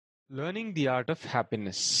Learning the art of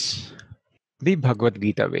happiness. The Bhagavad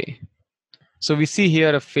Gita way. So we see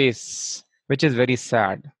here a face which is very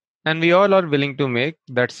sad, and we all are willing to make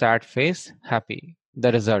that sad face happy,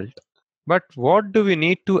 the result. But what do we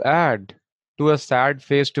need to add to a sad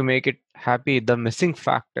face to make it happy, the missing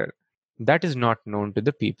factor? That is not known to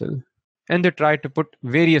the people. And they try to put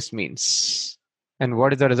various means. And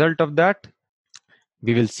what is the result of that?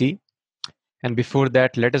 We will see. And before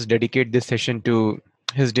that, let us dedicate this session to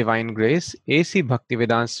His Divine Grace, A.C.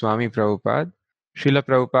 Bhaktivedanta Swami Prabhupada. Srila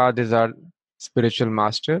Prabhupada is our spiritual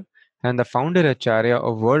master and the founder Acharya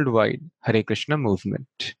of worldwide Hare Krishna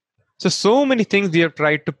movement. So many things we have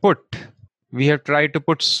tried to put. We have tried to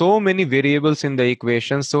put so many variables in the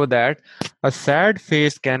equation so that a sad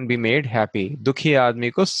face can be made happy. Dukhi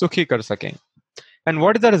aadmi ko sukhi kar sakeं. And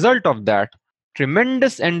what is the result of that?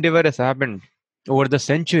 Tremendous endeavor has happened over the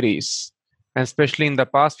centuries, and especially in the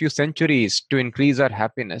past few centuries, to increase our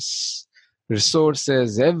happiness.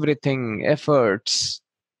 Resources, everything, efforts,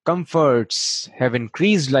 comforts have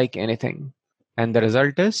increased like anything. And the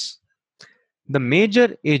result is the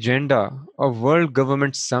major agenda of World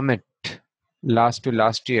Government Summit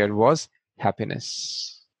last year was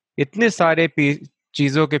happiness. इतने सारे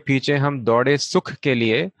चीजों के पीछे हम दौड़े सुख के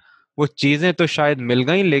लिए, वो चीजें तो शायद मिल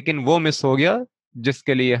गई लेकिन वो मिस हो गया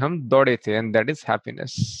जिसके लिए हम दौड़े थे, and that is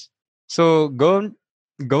happiness. So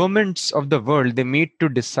governments of the world, they meet to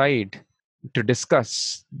decide, to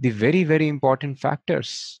discuss the very important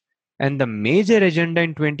factors, and the major agenda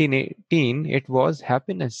in 2018, it was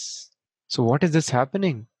happiness. So what is this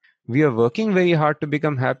happening? We are working very hard to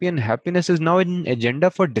become happy, and happiness is now an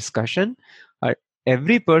agenda for discussion.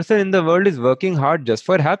 Every person in the world is working hard just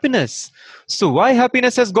for happiness. So why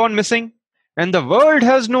happiness has gone missing? And the world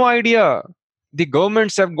has no idea. The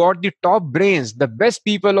governments have got the top brains, the best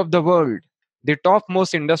people of the world, the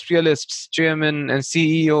topmost industrialists, chairmen and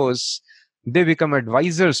CEOs. They become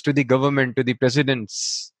advisors to the government, to the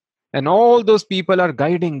presidents. And all those people are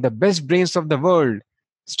guiding the best brains of the world.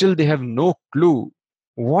 Still, they have no clue.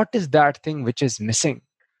 What is that thing which is missing?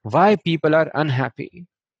 Why people are unhappy?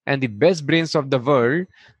 And the best brains of the world,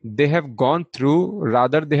 they have gone through,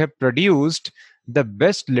 rather, they have produced the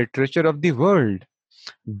best literature of the world.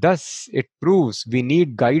 Thus, it proves we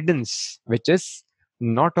need guidance, which is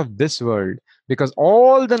not of this world, because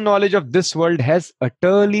all the knowledge of this world has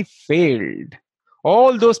utterly failed.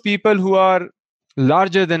 All those people who are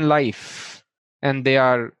larger than life, and they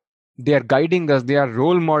are guiding us, they are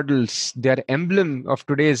role models, they are emblem of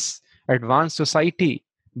today's advanced society.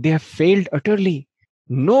 They have failed utterly.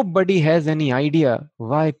 Nobody has any idea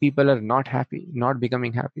why people are not happy, not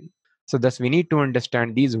becoming happy. So thus we need to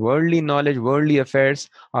understand these worldly knowledge, worldly affairs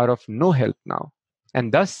are of no help now.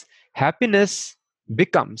 And thus happiness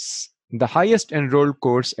becomes the highest enrolled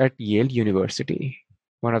course at Yale University,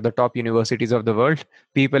 one of the top universities of the world.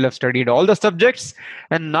 People have studied all the subjects,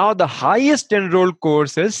 and now the highest enrolled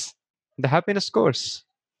course is the happiness course.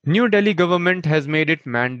 New Delhi government has made it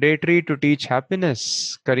mandatory to teach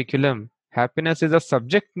happiness curriculum. Happiness is a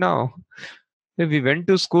subject now. We went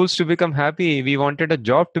to schools to become happy. We wanted a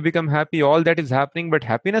job to become happy. All that is happening, but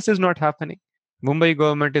happiness is not happening. Mumbai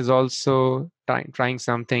government is also trying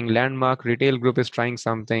something. Landmark Retail Group is trying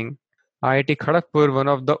something. IIT Kharagpur, one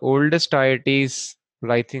of the oldest IITs,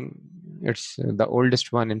 I think it's the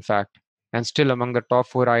oldest one, in fact, and still among the top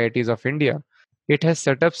 4 IITs of India. It has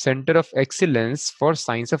set up Center of Excellence for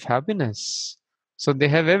Science of Happiness. So they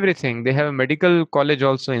have everything. They have a medical college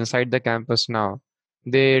also inside the campus now.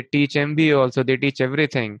 They teach MBA also, they teach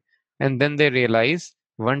everything. And then they realize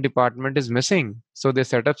one department is missing. So they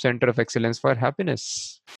set up Center of Excellence for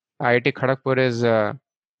Happiness. IIT Kharagpur is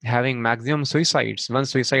having maximum suicides. One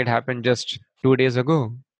suicide happened just 2 days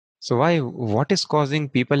ago. So why? What is causing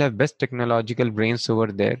people have best technological brains over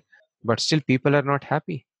there, but still people are not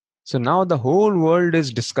happy? So now the whole world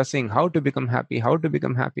is discussing how to become happy, how to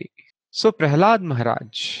become happy. So Prahlad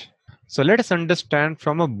Maharaj. So let us understand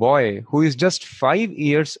from a boy who is just 5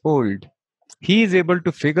 years old. He is able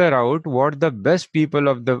to figure out what the best people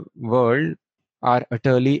of the world are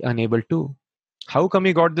utterly unable to. How come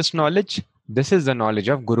he got this knowledge? This is the knowledge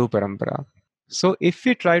of Guru Parampara. So if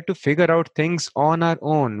we try to figure out things on our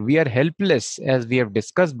own, we are helpless, as we have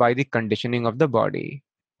discussed, by the conditioning of the body.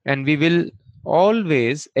 And we will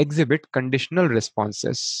always exhibit conditional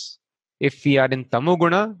responses. If we are in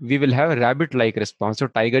Tamoguna, we will have a rabbit-like response. So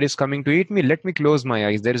tiger is coming to eat me, let me close my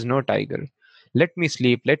eyes, there is no tiger. Let me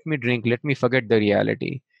sleep, let me drink, let me forget the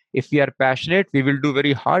reality. If we are passionate, we will do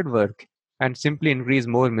very hard work and simply increase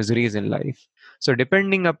more miseries in life. So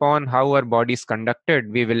depending upon how our body is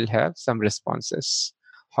conducted, we will have some responses.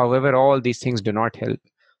 However, all these things do not help.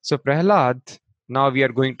 So Prahlad, Now we are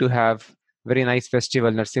going to have very nice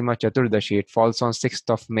festival, Narsimha Chaturdashi. It falls on 6th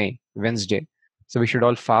of May, Wednesday. So we should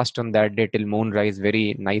all fast on that day till moonrise.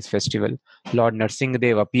 Very nice festival. Lord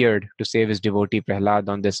Narsingadev appeared to save his devotee Prahlad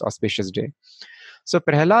on this auspicious day. So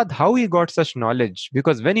Prahlad, how he got such knowledge?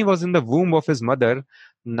 Because when he was in the womb of his mother,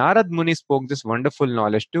 Narad Muni spoke this wonderful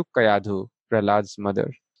knowledge to Kayadhu, Prahlad's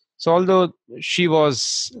mother. So although she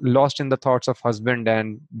was lost in the thoughts of husband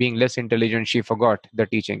and being less intelligent, she forgot the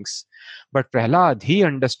teachings. But Prahlad, he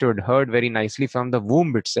understood, heard very nicely from the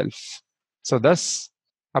womb itself. So thus,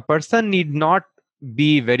 a person need not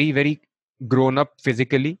be very, very grown up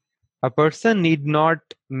physically. A person need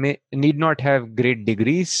not have great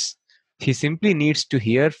degrees. He simply needs to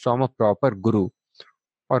hear from a proper guru.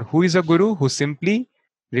 Or who is a guru? Who simply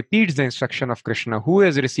repeats the instruction of Krishna. Who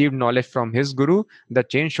has received knowledge from his guru? The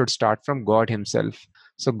change should start from God himself.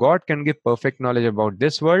 So God can give perfect knowledge about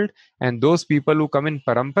this world, and those people who come in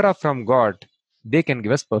parampara from God, they can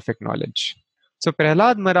give us perfect knowledge. So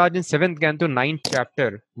Prahlad Maharaj in 7th Canto, 9th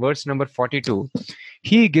chapter, verse number 42,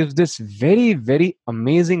 he gives this very, very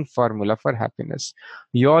amazing formula for happiness.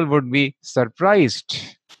 You all would be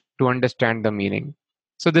surprised to understand the meaning.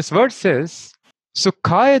 So this verse says,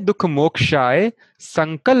 Sukhaye dukh mokshaye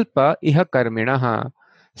sankalpa iha karminaha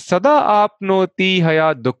sada apnoti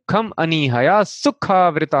haya dukkham anihaya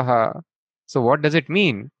sukha vritaha. So what does it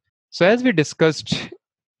mean? So as we discussed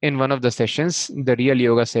in one of the sessions, the real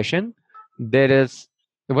yoga session, there is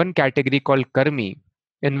one category called karmi,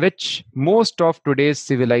 in which most of today's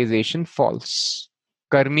civilization falls.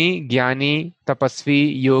 Karmi, Jnani,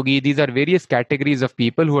 Tapasvi, Yogi, these are various categories of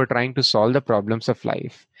people who are trying to solve the problems of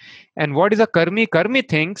life. And what is a Karmi? Karmi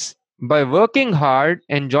thinks by working hard,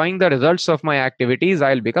 enjoying the results of my activities,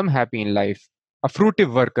 I'll become happy in life. A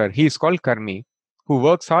fruitive worker, he is called Karmi, who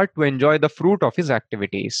works hard to enjoy the fruit of his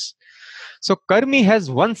activities. So Karmi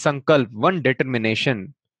has one sankalp, one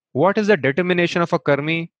determination. What is the determination of a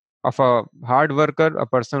Karmi? Of a hard worker, a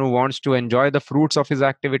person who wants to enjoy the fruits of his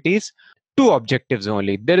activities? Two objectives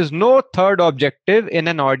only. There is no third objective in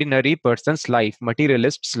an ordinary person's life,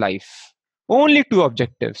 materialist's life. Only two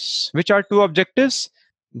objectives. Which are two objectives?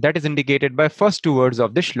 That is indicated by first two words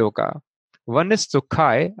of the shloka. One is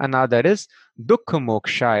sukhai, another is dukh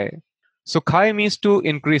mokshai. Sukhai means to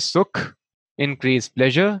increase sukh, increase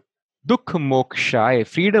pleasure. Dukh mokshai,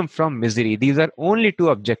 freedom from misery. These are only two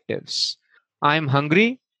objectives. I am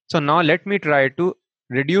hungry, so now let me try to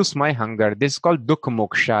reduce my hunger. This is called dukh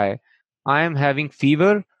mokshai. I am having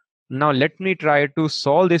fever. Now let me try to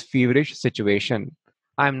solve this feverish situation.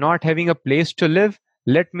 I am not having a place to live.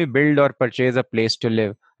 Let me build or purchase a place to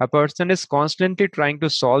live. A person is constantly trying to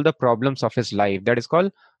solve the problems of his life. That is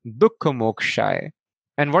called dukkha mokshai.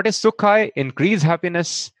 And what is sukhai? Increase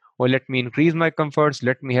happiness. Or let me increase my comforts.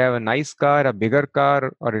 Let me have a nice car, a bigger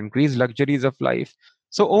car, or increase luxuries of life.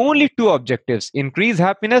 So only two objectives: increase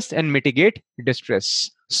happiness and mitigate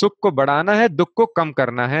distress. सुख को बढ़ाना है, दुख को कम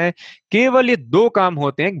करना है. केवल ये दो काम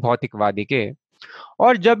होते हैं एक भौतिकवादी के.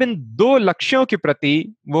 और जब इन दो लक्ष्यों के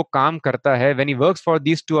प्रति वो काम करता है, when he works for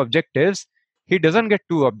these two objectives, he doesn't get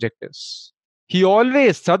two objectives. He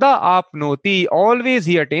always, सदा आपनोति, always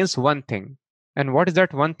he attains one thing. And what is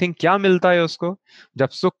that one thing? क्या मिलता है उसको? जब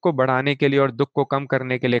सुख को बढ़ाने के लिए और दुख को कम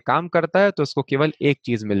करने के लिए काम करता है, तो उसको केवल एक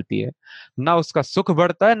चीज मिलती है. ना उसका सुख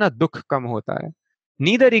बढ़ता है, ना दुख कम होता है.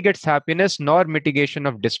 Neither he gets happiness nor mitigation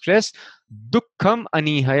of distress. Dukkham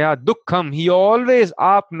anihaya, dukkham, he always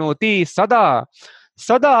apnoti, sada.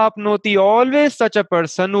 Sada apnoti, always such a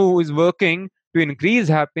person who is working to increase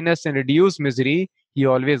happiness and reduce misery, he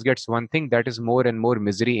always gets one thing, that is more and more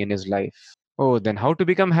misery in his life. Oh, then how to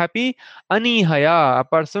become happy? Anihaya, a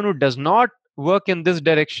person who does not work in this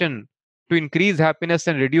direction to increase happiness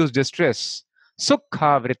and reduce distress.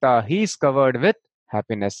 Sukhavrita, he is covered with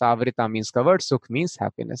happiness. Avrita means covered, Sukh means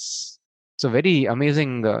happiness. So very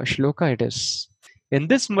amazing shloka it is. In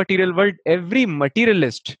this material world, every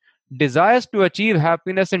materialist desires to achieve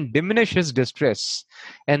happiness and diminish his distress,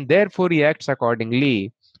 and therefore he acts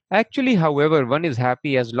accordingly. Actually, however, one is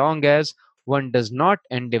happy as long as one does not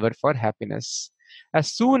endeavor for happiness. As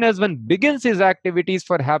soon as one begins his activities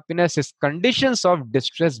for happiness, his conditions of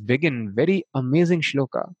distress begin. Very amazing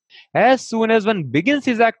shloka. As soon as one begins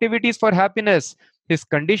his activities for happiness, his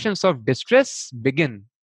conditions of distress begin.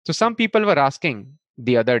 So some people were asking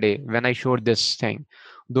the other day when I showed this thing.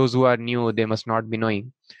 Those who are new, they must not be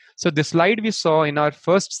knowing. So this slide we saw in our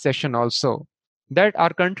first session also, that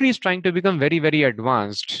our country is trying to become very, very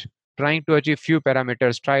advanced, trying to achieve few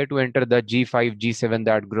parameters, try to enter the G5, G7,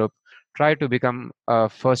 that group, try to become a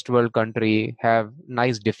first world country, have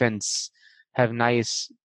nice defense, have nice,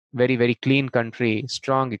 very, very clean country,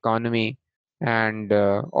 strong economy. and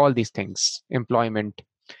all these things, employment.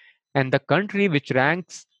 And the country which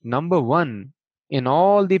ranks number one in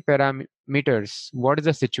all the parameters, what is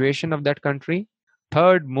the situation of that country?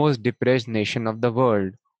 Third most depressed nation of the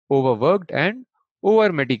world, overworked and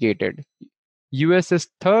over medicated. US is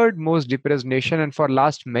third most depressed nation, and for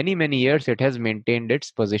last many years it has maintained its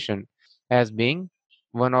position as being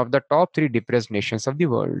one of the top three depressed nations of the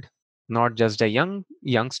world. Not just the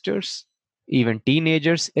youngsters, even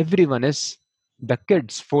teenagers, everyone is, the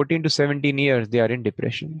kids 14 to 17 years, they are in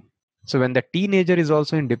depression. So when the teenager is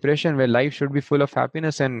also in depression, where life should be full of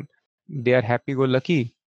happiness and they are happy go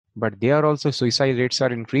lucky, but they are also, suicide rates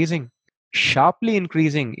are increasing, sharply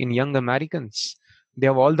increasing in young Americans. They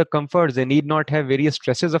have all the comforts, they need not have various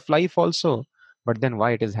stresses of life also. But then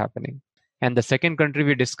why it is happening? And the second country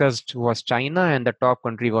we discussed was China, and the top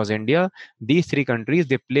country was India. These three countries,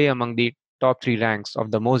 they play among the top three ranks of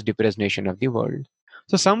the most depressed nation of the world.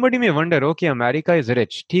 So somebody may wonder, okay, America is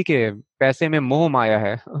rich, ठीक है, पैसे में मोह माया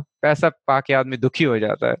है, पैसा पाके आदमी दुखी हो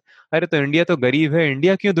जाता है. अरे तो इंडिया तो गरीब है,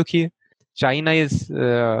 इंडिया क्यों दुखी है? China is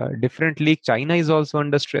different league. China is also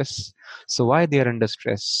under stress. So why they are under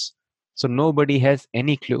stress? So nobody has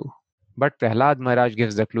any clue. But Prahlad Maharaj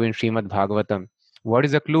gives the clue in Srimad Bhagavatam. What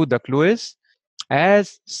is the clue? The clue is,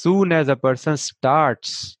 as soon as a person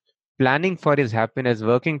starts planning for his happiness,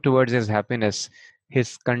 working towards his happiness,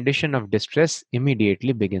 his condition of distress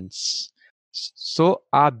immediately begins. So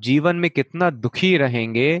आप जीवन में कितना दुखी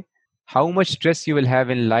रहेंगे, how much stress you will have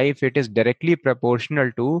in life, it is directly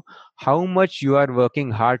proportional to how much you are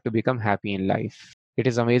working hard to become happy in life. It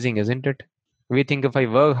is amazing, isn't it? We think if I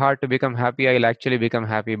work hard to become happy, I'll actually become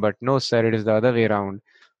happy. But no, sir, it is the other way around.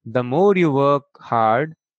 The more you work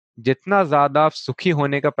hard, जितना ज्यादा आप सुखी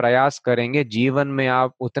होने का प्रयास करेंगे जीवन में,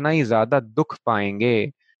 आप उतना ही ज्यादा दुख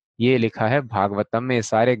पाएंगे. ये लिखा है भागवतम में,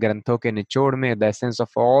 सारे ग्रंथों के निचोड़ में, the essence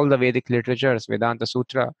of all the Vedic literatures, Vedanta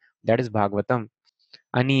sutra, that is Bhagavatam.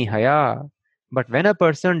 Anihaya. But when a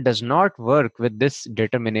person does not work with this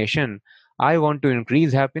determination, I want to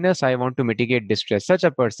increase happiness, I want to mitigate distress, such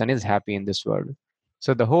a person is happy in this world.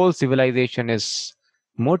 So the whole civilization is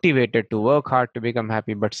motivated to work hard to become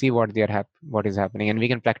happy, but see what what is happening. And we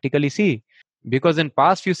can practically see. Because in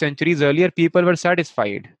past few centuries earlier, people were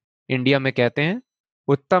satisfied. India में कहते हैं,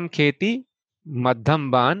 उत्तम खेती,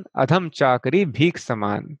 मध्यम बान, अधम चाकरी, भीख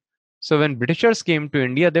समान. So when Britishers came to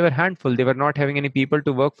India, they were handful. They were not having any people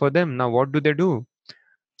to work for them. Now what do?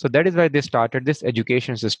 So that is why they started this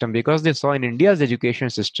education system, because they saw in India's education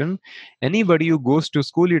system, anybody who goes to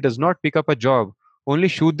school, he does not pick up a job. Only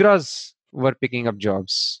Shudras were picking up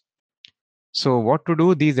jobs. So what to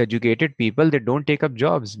do? These educated people, they don't take up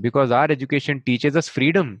jobs because our education teaches us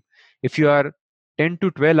freedom. If you are 10 to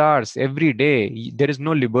 12 hours every day, there is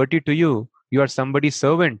no liberty to you. You are somebody's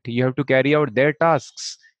servant. You have to carry out their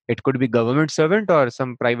tasks. It could be government servant or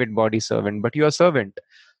some private body servant, but you are servant.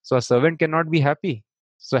 So a servant cannot be happy.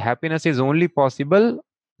 So happiness is only possible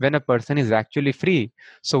when a person is actually free.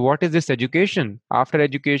 So what is this education? After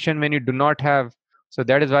education, when you do not have, so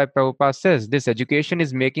that is why Prabhupada says this education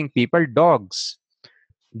is making people dogs.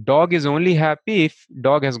 Dog is only happy if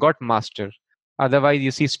dog has got master. Otherwise,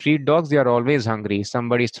 you see street dogs, they are always hungry.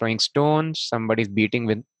 Somebody is throwing stones, somebody is beating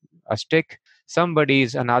with a stick,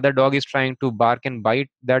 another dog is trying to bark and bite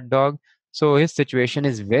that dog. So his situation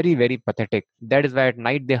is very pathetic. That is why at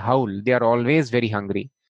night they howl. They are always very hungry.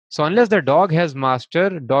 So unless the dog has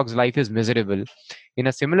master, dog's life is miserable. In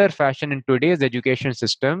a similar fashion, in today's education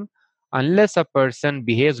system, unless a person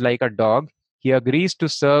behaves like a dog, he agrees to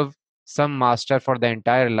serve some master for the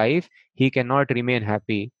entire life, he cannot remain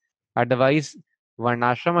happy. Otherwise,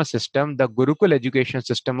 Varnashrama system, the Gurukul education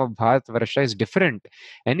system of Bharatvarsha is different.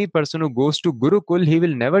 Any person who goes to Gurukul, he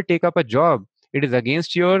will never take up a job. It is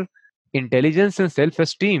against your intelligence and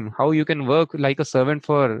self-esteem. How you can work like a servant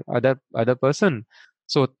for other person.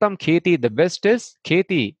 So Uttam Kheti, the best is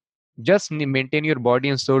Kheti. Just maintain your body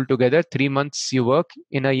and soul together. 3 months you work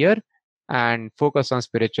in a year and focus on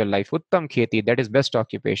spiritual life. Uttam Kheti, that is best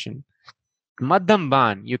occupation. Madham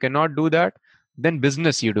Ban, you cannot do that. Then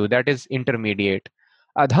business you do, that is intermediate.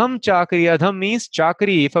 Adham Chakri, Adham means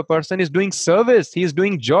Chakri. If a person is doing service, he is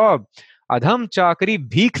doing job. Adham Chakri,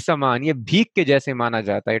 Bhik Saman, ये भीख के जैसे माना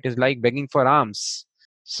जाता है. It is like begging for alms.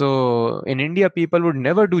 So in India, people would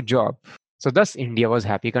never do job. So thus India was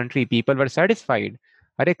happy country. People were satisfied.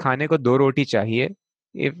 अरे खाने को 2 रोटी चाहिए.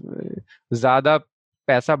 If ज़्यादा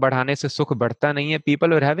पैसा बढ़ाने से सुख बढ़ता नहीं है. People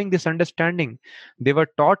were having this understanding. They were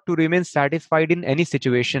taught to remain satisfied in any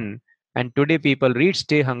situation. And today people read,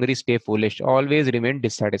 stay hungry, stay foolish, always remain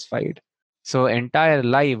dissatisfied. So entire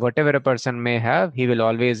life, whatever a person may have, he will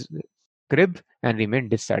always crib and remain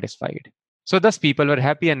dissatisfied. So thus people were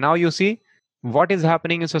happy. And now you see, What is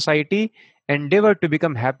happening in society? Endeavor to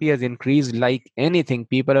become happy has increased like anything.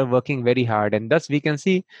 People are working very hard, and thus we can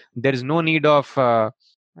see there is no need of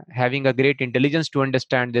having a great intelligence to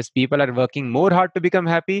understand this. People are working more hard to become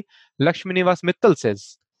happy. Lakshminivas Mittal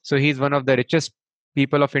says. So he's one of the richest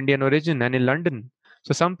people of Indian origin and in London.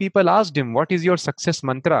 So some people asked him, what is your success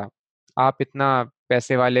mantra? आप इतना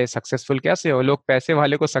पैसे वाले successful कैसे हो? लोग पैसे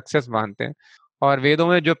वाले को सक्सेस मानते हैं, और वेदों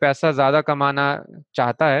में जो पैसा ज्यादा कमाना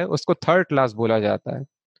चाहता है उसको थर्ड क्लास बोला जाता है.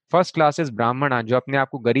 फर्स्ट क्लास इज ब्राह्मण, जो अपने आप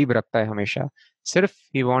को गरीब रखता है हमेशा, सिर्फ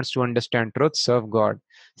ही wants to understand truth, serve God.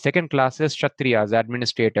 Second class is kshatriyas,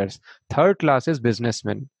 administrators. Third class is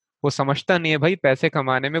businessman. वो समझता नहीं है भाई पैसे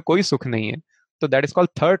कमाने में कोई सुख नहीं है, तो that is called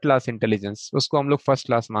third class intelligence. उसको हम लोग फर्स्ट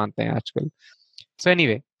क्लास मानते हैं आजकल. So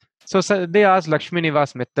anyway, so they asked Lakshmi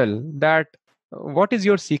Nivas Mittal that what is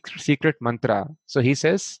your secret mantra? So he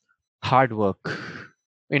says, hard work.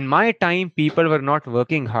 In my time, people were not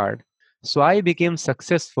working hard, so I became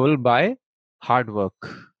successful by hard work.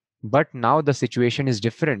 But now the situation is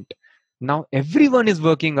different. Now everyone is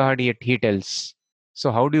working hard, yet he tells.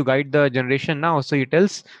 So how do you guide the generation now? So he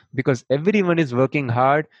tells, because everyone is working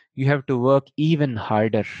hard, you have to work even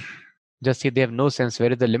harder. Just see, they have no sense.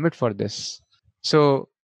 Where is the limit for this? So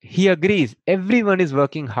he agrees. Everyone is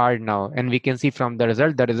working hard now. And we can see from the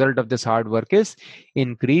result of this hard work is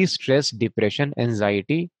increased stress, depression,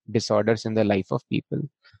 anxiety, disorders in the life of people.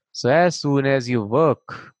 So as soon as you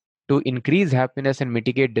work to increase happiness and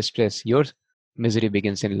mitigate distress, your misery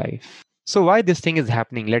begins in life. So why this thing is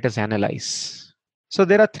happening? Let us analyze. So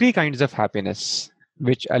there are three kinds of happiness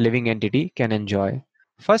which a living entity can enjoy.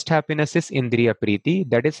 First happiness is Indriya Priti,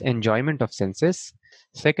 that is enjoyment of senses.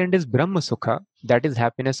 Second is Brahma Sukha, that is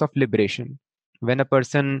happiness of liberation. When a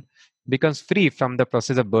person becomes free from the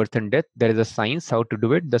process of birth and death, there is a science how to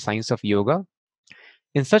do it, the science of yoga.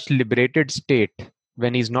 In such liberated state,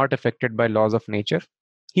 when he is not affected by laws of nature,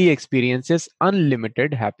 he experiences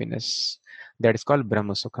unlimited happiness. That is called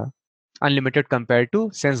Brahma Sukha. Unlimited compared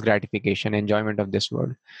to sense gratification, enjoyment of this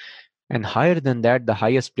world. And higher than that, the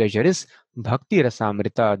highest pleasure is Bhakti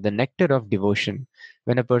Rasamrita, the nectar of devotion.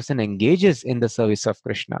 When a person engages in the service of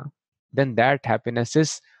Krishna, then that happiness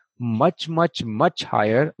is much, much, much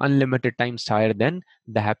higher, unlimited times higher than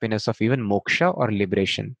the happiness of even moksha or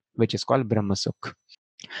liberation, which is called Brahma Sukh.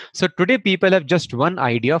 So today people have just one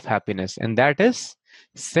idea of happiness, and that is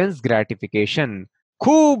sense gratification.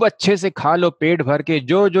 खूब अच्छे से खा लो पेट भर के,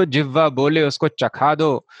 जो जो जिह्वा बोले उसको चखा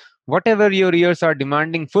दो. Whatever your ears are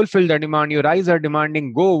demanding, fulfill the demand. Your eyes are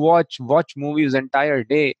demanding, go watch movies entire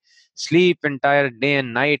day, sleep entire day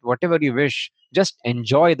and night, whatever you wish. Just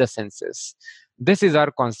enjoy the senses. This is our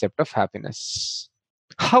concept of happiness.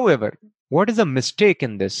 However, what is a mistake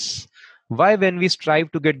in this? Why, when we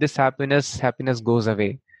strive to get this happiness, happiness goes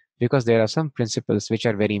away? Because there are some principles which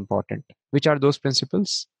are very important. Which are those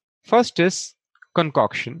principles? First is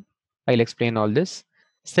concoction. I'll explain all this.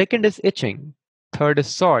 Second is itching. Third is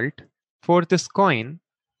salt. Fourth is coin.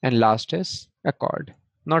 And last is accord.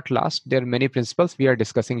 Not last, there are many principles. We are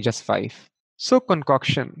discussing just 5. So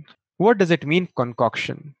concoction. What does it mean,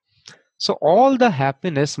 concoction? So all the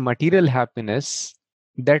happiness, material happiness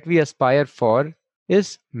that we aspire for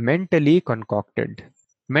is mentally concocted.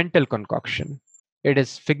 Mental concoction. It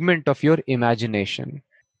is figment of your imagination.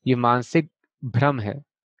 ये मानसिक भ्रम है.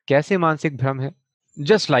 कैसे मानसिक भ्रम है?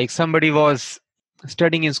 Just like somebody was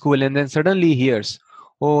studying in school and then suddenly hears,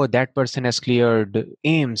 oh, that person has cleared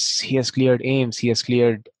AIMS, he has cleared AIMS, he has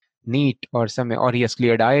cleared NEET or he has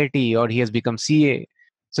cleared IIT, or he has become CA.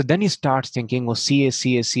 So then he starts thinking, oh,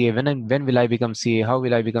 CA. When will I become CA? How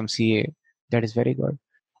will I become CA? That is very good.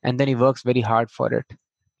 And then he works very hard for it.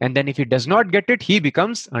 And then if he does not get it, he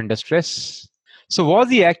becomes under stress. So was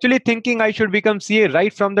he actually thinking I should become CA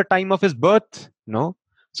right from the time of his birth? No.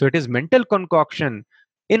 So it is mental concoction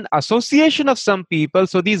in association of some people.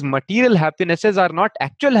 So these material happinesses are not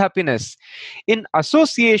actual happiness. In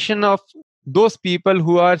association of those people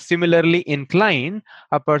who are similarly inclined,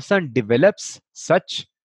 a person develops such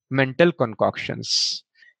mental concoctions.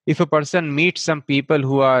 If a person meets some people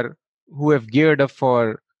who have geared up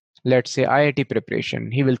for, let's say, IIT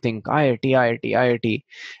preparation, he will think IIT,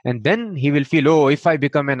 and then he will feel, oh, if I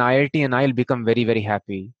become an IIT, and I'll become very, very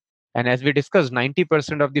happy. And as we discussed,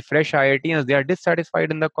 90% of the fresh IITians, they are dissatisfied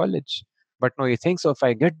in the college. But no, he thinks, so if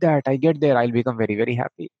I get there, I'll become very, very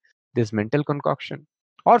happy. This mental concoction.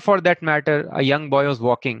 Or for that matter, a young boy was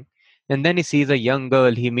walking, and then he sees a young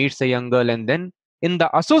girl, he meets a young girl, and then in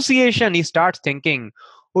the association, he starts thinking,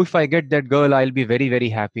 oh, if I get that girl, I'll be very, very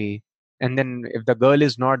happy. And then if the girl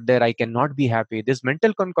is not there, I cannot be happy. This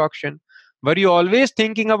mental concoction. Were you always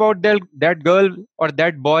thinking about that girl or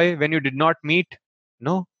that boy when you did not meet?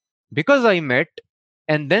 No. Because I met,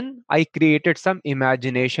 and then I created some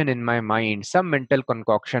imagination in my mind, some mental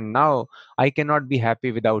concoction. Now I cannot be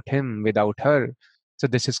happy without him, without her. So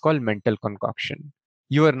this is called mental concoction.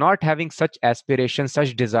 You are not having such aspiration,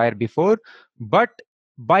 such desire before, but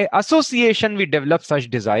by association, we develop such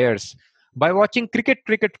desires. By watching cricket,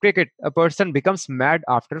 a person becomes mad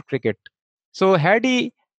after cricket. So had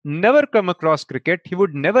he never come across cricket, he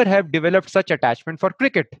would never have developed such attachment for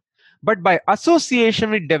cricket. But by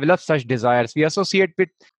association, we develop such desires. We associate with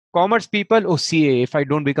commerce people, oh, CA, if I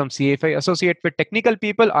don't become CA. If I associate with technical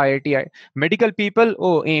people, IIT. Medical people,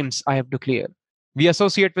 oh, AIMS, I have to clear. We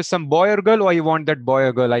associate with some boy or girl, oh, I want that boy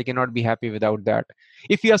or girl. I cannot be happy without that.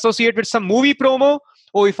 If we associate with some movie promo,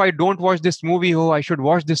 oh, if I don't watch this movie, oh, I should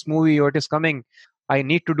watch this movie, oh, it is coming. I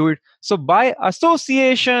need to do it. So by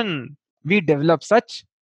association, we develop such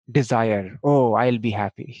desire. Oh, I'll be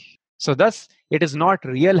happy. So thus, it is not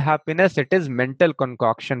real happiness, it is mental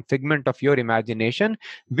concoction, figment of your imagination,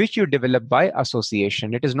 which you develop by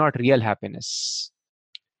association. It is not real happiness.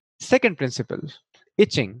 Second principle,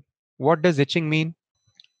 itching. What does itching mean?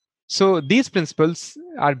 So these principles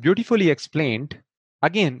are beautifully explained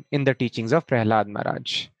again in the teachings of Prahlad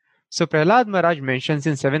Maharaj. So Prahlad Maharaj mentions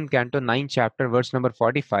in 7th canto, 9th chapter, verse number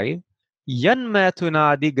 45, Yan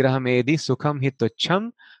mathunadi grahamedi sukham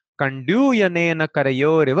hitucham kanduyanena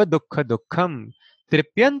karayoriva dukkha dukkham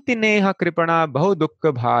tripyanti neha kripana bahu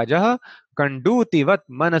dukkha bhajah kandutivat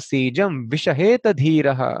manasijam vishaheta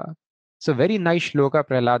dhiraha. So very nice shloka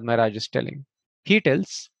Prahlad Maharaj is telling. He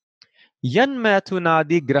tells, Yan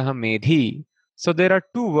Mathunadi Grahamedhi. So there are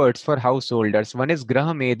two words for householders. One is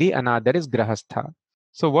Grahamedhi, another is Grahastha.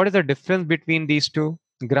 So what is the difference between these two,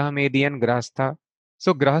 Grahamedhi and Grahastha?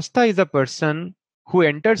 So Grahastha is a person who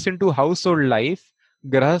enters into household life.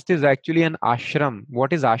 Grahastha is actually an ashram.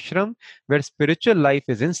 What is ashram? Where spiritual life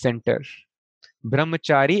is in center.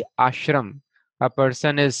 Brahmachari ashram. A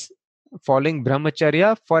person is following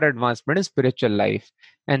brahmacharya for advancement in spiritual life.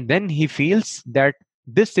 And then he feels that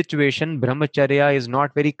this situation, brahmacharya, is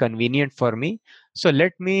not very convenient for me. So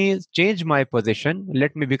let me change my position.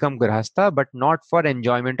 Let me become grahastha, but not for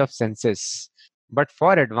enjoyment of senses, but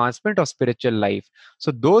for advancement of spiritual life.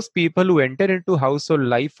 So those people who enter into household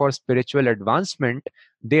life for spiritual advancement,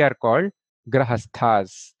 they are called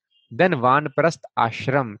grahasthas. Then vanprasth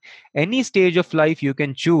ashram. Any stage of life you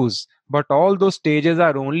can choose, but all those stages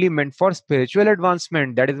are only meant for spiritual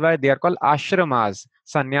advancement. That is why they are called ashramas.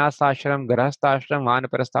 Sannyas ashram, grahastha ashram,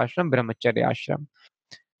 vanaprastha ashram, brahmacharya ashram.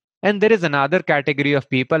 And there is another category of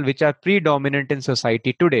people which are predominant in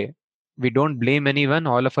society today. We don't blame anyone.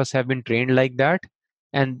 All of us have been trained like that.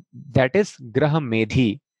 And that is Graham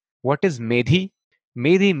Medhi. What is Medhi?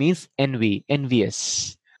 Medhi means envy,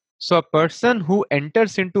 envious. So a person who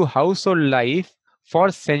enters into household life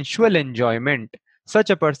for sensual enjoyment,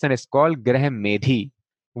 such a person is called Graham Medhi.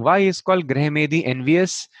 Why is called Graham Medhi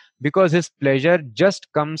envious? Because his pleasure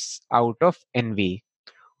just comes out of envy.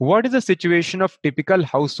 What is the situation of typical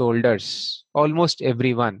householders? Almost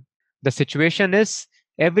everyone. The situation is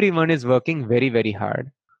everyone is working very, very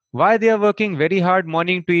hard. Why they are working very hard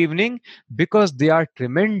morning to evening? Because they are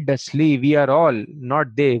tremendously, we are all,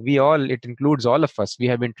 not they, we all, it includes all of us. We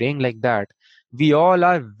have been trained like that. We all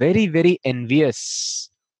are very, very envious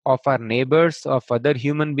of our neighbors, of other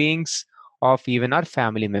human beings, of even our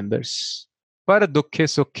family members. पर दुखे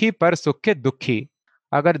सुखी पर सुखे दुखी.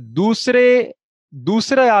 अगर दूसरे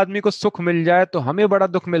आदमी को सुख मिल जाए तो हमें बड़ा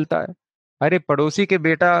दुख मिलता है. अरे पड़ोसी के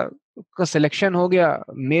बेटा का सिलेक्शन हो गया,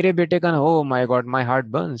 मेरे बेटे का ना, हो my God my heart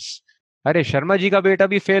burns. अरे शर्मा जी का बेटा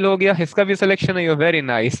भी फेल हो गया, इसका भी सिलेक्शन है, very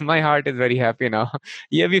nice, my heart is very happy now.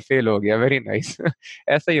 ये भी फेल हो गया, वेरी नाइस.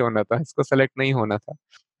 ऐसा ही होना था, इसको सेलेक्ट नहीं होना था.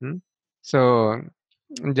 सो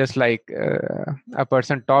just like a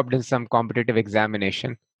person topped in some competitive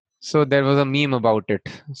examination. So there was a meme about it.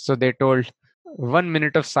 So they told 1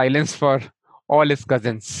 minute of silence for all his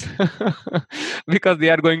cousins because they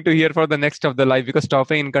are going to hear for the next of the life, because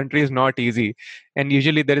topping in country is not easy, and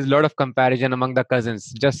usually there is a lot of comparison among the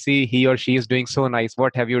cousins. Just see, he or she is doing so nice,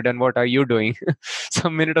 what have you done, what are you doing?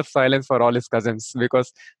 Some minute of silence for all his cousins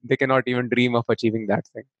because they cannot even dream of achieving that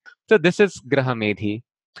thing. So this is Graha Medhi.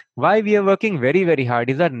 Why we are working very, very hard?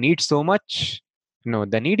 Is our need so much? No,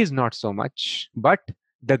 the need is not so much, but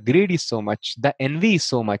the greed is so much, the envy is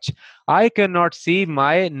so much. I cannot see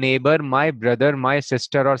my neighbor, my brother, my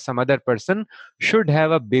sister, or some other person should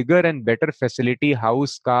have a bigger and better facility,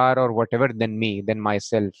 house, car, or whatever than me, than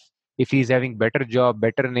myself. If he's having better job,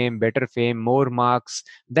 better name, better fame, more marks,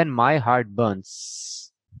 then my heart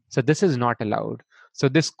burns. So this is not allowed. So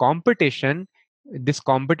this competitive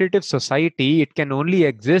society, it can only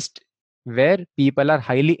exist where people are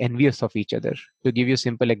highly envious of each other. To give you a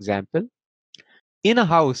simple example, in a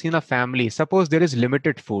house, in a family, suppose there is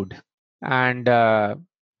limited food and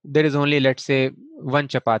there is only, let's say, one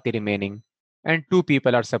chapati remaining and two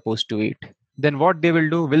people are supposed to eat. Then what they will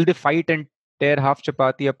do? Will they fight and tear half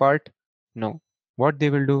chapati apart? No. What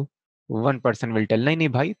they will do? One person will tell, नहीं नहीं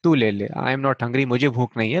भाई तू ले ले, I am not hungry, मुझे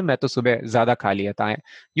भूख नहीं है, मैं तो सुबह ज्यादा खा लिया था,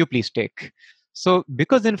 you please take. So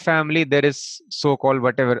because in family there is so called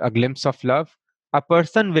whatever a glimpse of love, a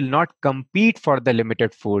person will not compete for the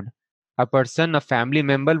limited food. A person, a family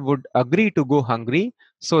member would agree to go hungry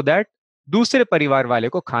so that दूसरे परिवार वाले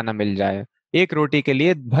को खाना मिल जाए. एक रोटी के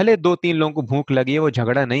लिए भले दो तीन लोगों को भूख लगी है, वो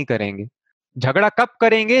झगड़ा नहीं करेंगे. झगड़ा कब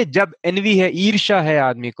करेंगे? जब एनवी है, ईर्ष्या है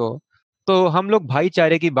आदमी को. तो हम लोग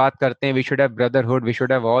भाईचारे की बात करते हैं, we should have brotherhood, we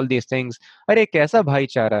should have all these things. अरे कैसा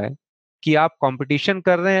भाईचारा है कि आप कंपटीशन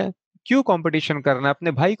कर रहे हैं? क्यों कंपटीशन करना है?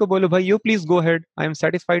 अपने भाई को बोलो, भाई you please go ahead, I am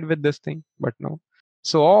satisfied with this thing. But no.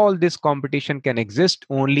 So all this competition can exist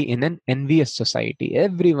only in an envious society.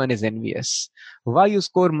 Everyone is envious. Why you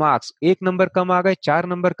score marks? एक number कम आ गए, चार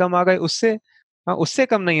number कम आ गए, उससे उससे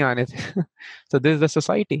कम नहीं आने थे. So this is the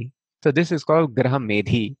society. So this is called Graha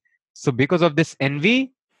Medhi. So because of this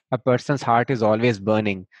envy, a person's heart is always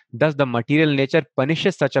burning. Thus the material nature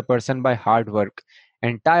punishes such a person by hard work.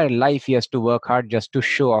 Entire life he has to work hard just to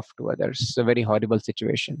show off to others. It's a very horrible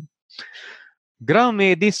situation. Graha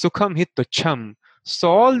Medhi Sukham hi tuchham.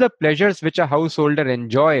 So all the pleasures which a householder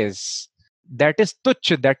enjoys, that is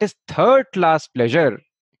tuch, that is third class pleasure.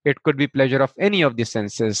 It could be pleasure of any of the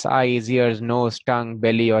senses, eyes, ears, nose, tongue,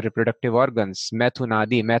 belly, or reproductive organs. Mathun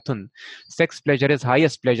adi, mathun. Sex pleasure is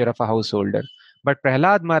highest pleasure of a householder. But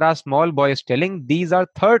Prahlad Maharaj, small boy, is telling these are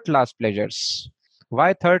third class pleasures.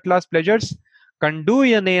 Why third class pleasures?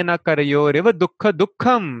 Kanduyanena karayo riva dukkha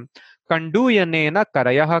dukkham. Kanduyanena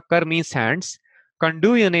karayah, kar means hands.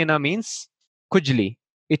 Kanduyanena means खुजली,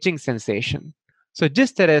 itching sensation. So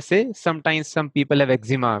जिस तरह से sometimes some people have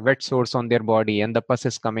eczema, wet sores on their body and the pus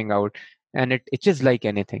is coming out and it itches like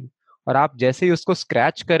anything. और आप जैसे ही उसको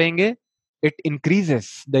scratch करेंगे, it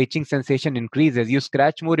increases, the itching sensation increases. You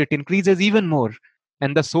scratch more, it increases even more.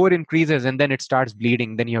 And the sore increases and then it starts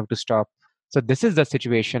bleeding, then you have to stop. So this is the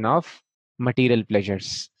situation of material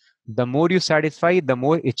pleasures. The more you satisfy, the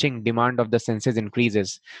more itching demand of the senses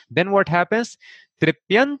increases. Then what happens?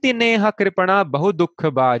 Tripyanti neha kripana bahu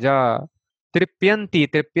dukha baja.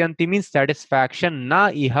 Tripyanti means satisfaction. Na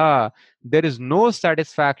iha. There is no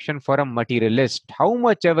satisfaction for a materialist, how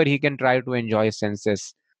much ever he can try to enjoy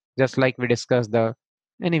senses. Just like we discussed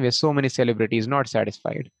anyway, so many celebrities not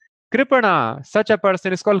satisfied. Kripana, such a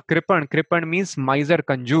person is called Kripan. Kripan means miser,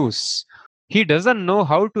 conjuice. He doesn't know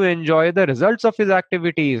how to enjoy the results of his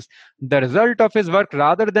activities, the result of his work,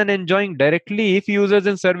 rather than enjoying directly if he uses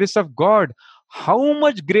in service of God. How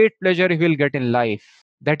much great pleasure he will get in life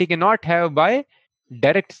that he cannot have by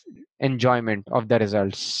direct enjoyment of the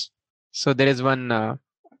results. So there is one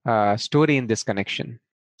story in this connection.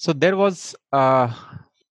 So there was a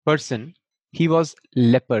person, he was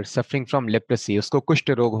leper, suffering from leprosy. उसको कुष्ठ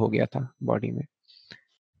रोग हो गया था body में.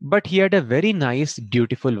 But he had a very nice,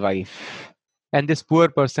 dutiful wife. And this poor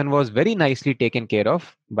person was very nicely taken care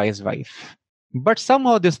of by his wife. But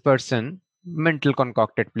somehow this person, mental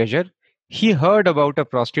concocted pleasure, he heard about a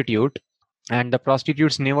prostitute, and the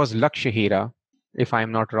prostitute's name was Lakshahira, if I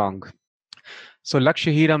am not wrong. So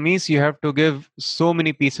Lakshahira means you have to give so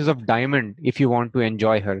many pieces of diamond if you want to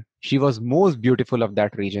enjoy her. She was most beautiful of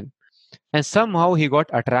that region. And somehow he got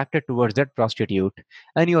attracted towards that prostitute.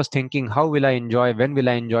 And he was thinking, how will I enjoy? When will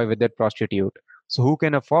I enjoy with that prostitute? So who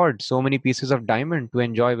can afford so many pieces of diamond to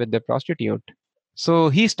enjoy with the prostitute? So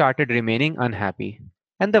he started remaining unhappy.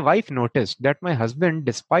 And the wife noticed that my husband,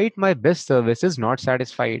 despite my best service, is not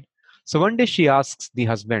satisfied. So one day she asks the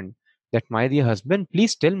husband that, my dear husband,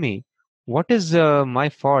 please tell me, what is my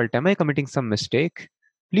fault? Am I committing some mistake?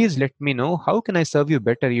 Please let me know. How can I serve you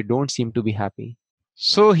better? You don't seem to be happy.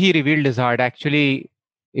 So he revealed his heart. Actually,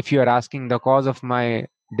 if you are asking the cause of my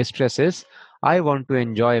distress is, I want to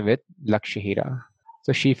enjoy with Lakshahira.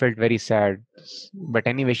 So she felt very sad. But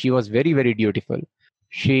anyway, she was very, very dutiful.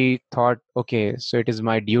 She thought, okay, so it is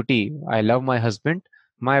my duty. I love my husband.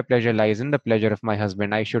 My pleasure lies in the pleasure of my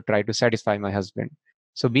husband. I should try to satisfy my husband.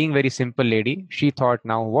 So being very simple lady, she thought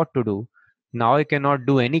now what to do. Now I cannot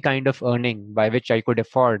do any kind of earning by which I could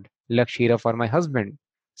afford Lakshira for my husband.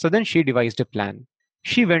 So then she devised a plan.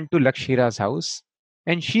 She went to Lakshira's house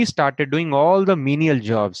and she started doing all the menial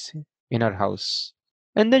jobs in her house.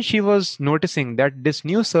 And then she was noticing that this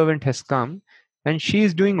new servant has come and she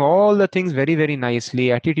is doing all the things very, very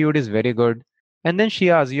nicely. Attitude is very good. And then she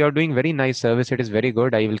asked, you are doing very nice service. It is very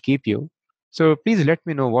good. I will keep you. So please let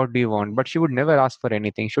me know what do you want. But she would never ask for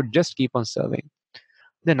anything. She would just keep on serving.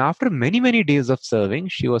 Then after many, many days of serving,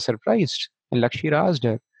 she was surprised. And Lakshira asked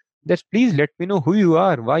her that please let me know who you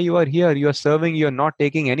are, why you are here. You are serving, you are not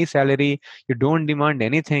taking any salary, you don't demand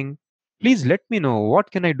anything. Please let me know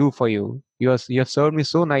what can I do for you. You have served me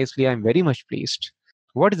so nicely. I am very much pleased.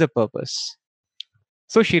 What is the purpose?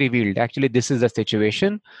 So she revealed, actually, this is the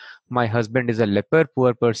situation. My husband is a leper,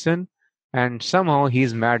 poor person, and somehow he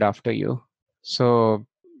is mad after you. So,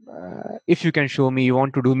 if you can show me, you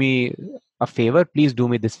want to do me a favor, please do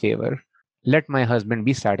me this favor. Let my husband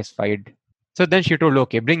be satisfied. So then she told,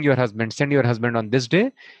 okay, bring your husband, send your husband on this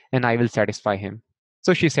day, and I will satisfy him.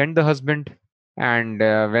 So she sent the husband, and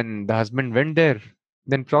when the husband went there,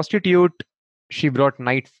 then prostitute, she brought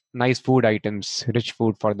nice food items, rich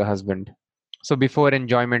food for the husband. So before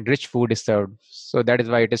enjoyment, rich food is served. So that is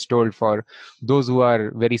why it is told for those who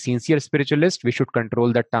are very sincere spiritualists, we should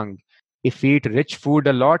control the tongue. If we eat rich food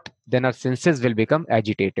a lot, then our senses will become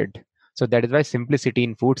agitated. So that is why simplicity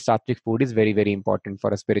in food, sattvic food, is very, very important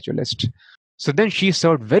for a spiritualist. So then she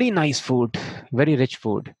served very nice food, very rich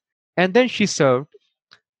food. And then she served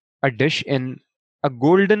a dish in a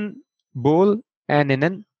golden bowl and in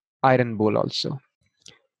an iron bowl also.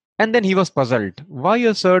 And then he was puzzled. Why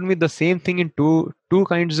you served me the same thing in two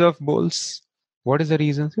kinds of bowls? What is the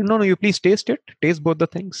reason? He said, no, no, you please taste it. Taste both the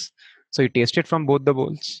things. So he tasted from both the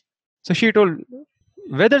bowls. So she told,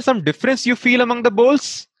 whether some difference you feel among the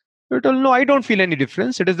bowls? He told, no, I don't feel any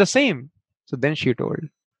difference. It is the same. So then she told,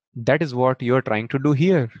 that is what you're trying to do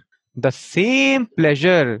here. The same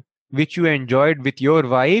pleasure which you enjoyed with your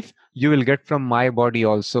wife, you will get from my body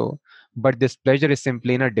also. But this pleasure is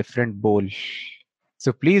simply in a different bowl.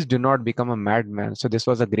 So please do not become a madman. So this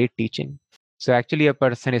was a great teaching. So actually, a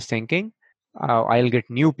person is thinking, I'll get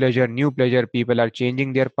new pleasure, new pleasure. People are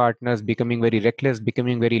changing their partners, becoming very reckless,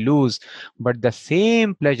 becoming very loose. But the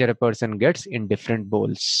same pleasure a person gets in different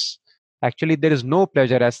bowls. Actually, there is no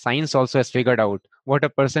pleasure, as science also has figured out. What a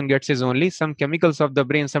person gets is only some chemicals of the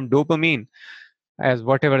brain, some dopamine, as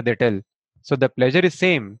whatever they tell. So the pleasure is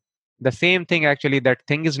same. The same thing, actually, that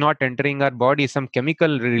thing is not entering our body. Some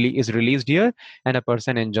chemical really is released here, and a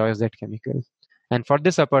person enjoys that chemical. And for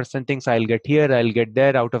this, a person thinks, I'll get here, I'll get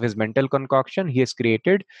there. Out of his mental concoction, he has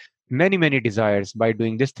created many, many desires. By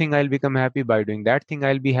doing this thing, I'll become happy. By doing that thing,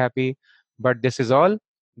 I'll be happy. But this is all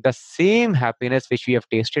the same happiness which we have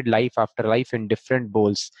tasted life after life in different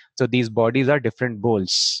bowls. So these bodies are different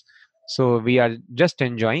bowls. So we are just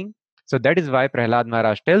enjoying. So that is why Prahlad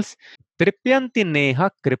Maharaj tells, Tripyanti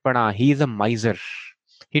Neha Kripana. He is a miser.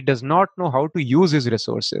 He does not know how to use his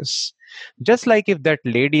resources. Just like if that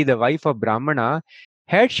lady, the wife of Brahmana,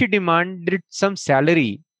 had she demanded some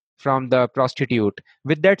salary from the prostitute,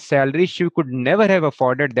 with that salary, she could never have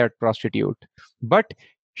afforded that prostitute. But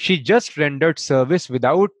she just rendered service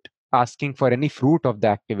without asking for any fruit of the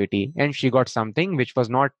activity, and she got something which was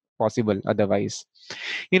not possible otherwise.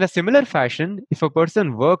 In a similar fashion, if a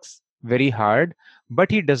person works very hard, but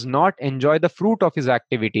he does not enjoy the fruit of his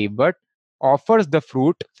activity, but offers the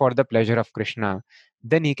fruit for the pleasure of Krishna,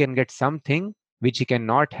 then he can get something which he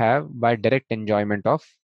cannot have by direct enjoyment of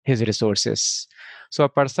his resources. So, a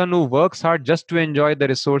person who works hard just to enjoy the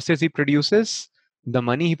resources he produces, the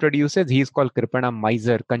money he produces, he is called Kripana,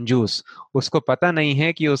 miser, कंजूस. उसको पता नहीं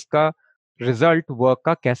है कि उसका result work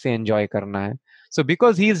का कैसे enjoy करना है. So,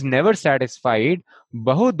 because he is never satisfied,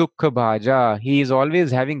 Bahu Dukha Bhaja, he is always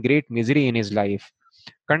having great misery in his life.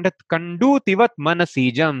 Kandu Tivat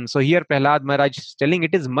Manasijam. So here Prahlad Maharaj is telling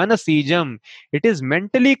it is Manasijam. It is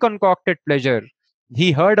mentally concocted pleasure.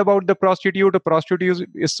 He heard about the prostitute. A prostitute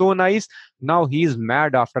is so nice. Now he is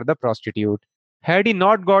mad after the prostitute. Had he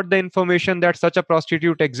not got the information that such a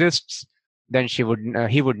prostitute exists, then he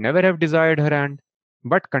would never have desired her hand.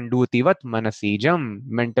 But Kandutivat Manasijam,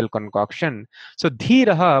 mental concoction. So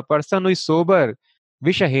Dhiraha, a person who is sober,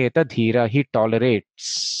 Vishaheta Dhira, he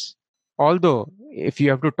tolerates. Although, if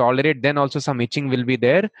you have to tolerate, then also some itching will be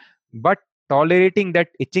there. But tolerating that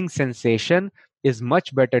itching sensation is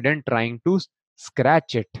much better than trying to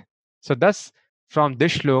scratch it. So, thus, from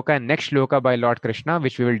this shloka and next shloka by Lord Krishna,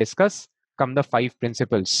 which we will discuss, come the 5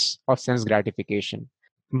 principles of sense gratification.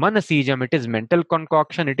 Manasijam, it is mental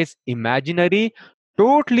concoction, it is imaginary.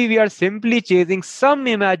 Totally, we are simply chasing some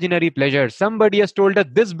imaginary pleasure. Somebody has told us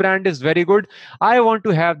this brand is very good. I want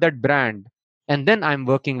to have that brand. And then I'm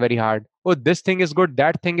working very hard. Oh, this thing is good,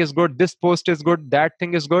 that thing is good, this post is good, that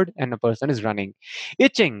thing is good, and a person is running.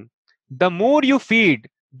 Itching. The more you feed,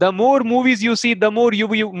 the more movies you see, the more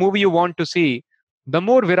movie you want to see. The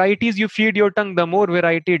more varieties you feed your tongue, the more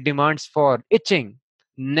variety it demands for. Itching.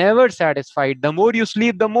 Never satisfied. The more you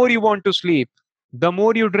sleep, the more you want to sleep. The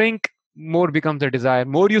more you drink, more becomes the desire.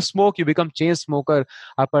 More you smoke, you become chain smoker.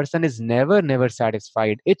 A person is never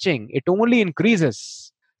satisfied. Itching, it only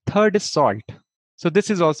increases. Third is salt. So this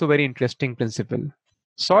is also very interesting principle.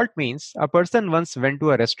 Salt means a person once went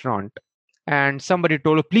to a restaurant and somebody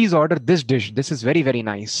told him, please order this dish. This is very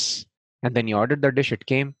nice. And then he ordered the dish, it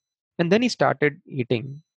came. And then he started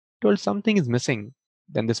eating. Told something is missing.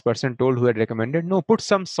 Then this person told who had recommended, no, put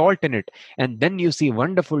some salt in it. And then you see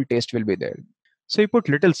wonderful taste will be there. So he put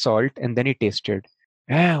little salt and then he tasted.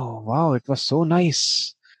 Oh, wow, it was so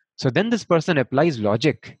nice. So then this person applies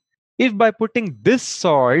logic. If by putting this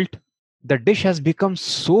salt, the dish has become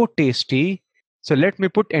so tasty, so let me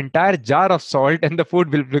put entire jar of salt and the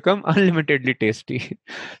food will become unlimitedly tasty.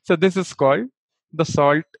 So this is called the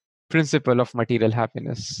salt principle of material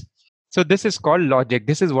happiness. So this is called logic.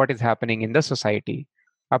 This is what is happening in the society.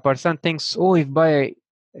 A person thinks, oh, if by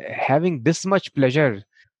having this much pleasure,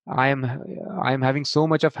 I am I am having so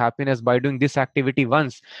much of happiness by doing this activity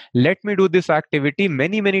once. Let me do this activity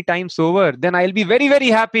many times over. Then I'll be very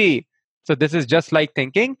happy. So this is just like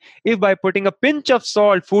thinking, if by putting a pinch of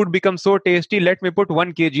salt, food becomes so tasty, let me put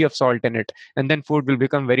 1 kg of salt in it, and then food will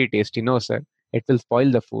become very tasty. No, sir. It will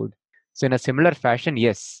spoil the food. So in a similar fashion,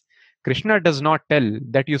 yes, Krishna does not tell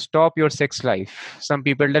that you stop your sex life. Some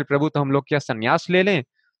people tell, Prabhu, to hum log kya sannyas le लें?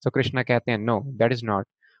 So Krishna कहते हैं, no, that is not.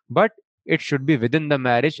 But it should be within the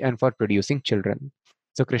marriage and for producing children.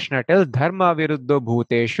 So Krishna tells, Dharma viruddho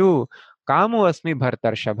bhuteshu kamo asmi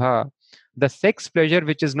bhartarshabha. The sex pleasure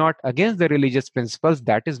which is not against the religious principles,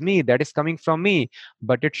 that is me, that is coming from me,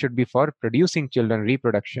 but it should be for producing children,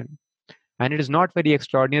 reproduction. And it is not very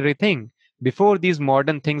extraordinary thing. Before these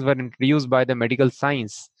modern things were introduced by the medical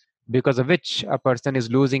science, because of which a person is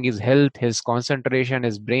losing his health, his concentration,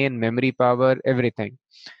 his brain, memory power, everything.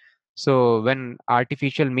 So when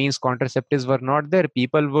artificial means contraceptives were not there,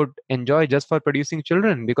 people would enjoy just for producing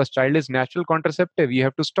children because child is natural contraceptive. You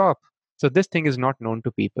have to stop. So this thing is not known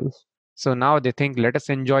to people. So now they think, let us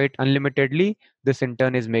enjoy it unlimitedly. This in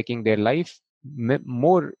turn is making their life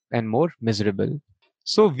more and more miserable.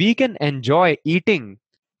 So we can enjoy eating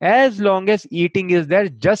as long as eating is there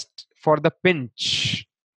just for the pinch,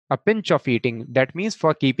 a pinch of eating. That means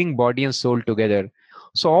for keeping body and soul together.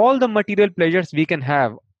 So all the material pleasures we can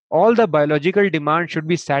have, all the biological demands should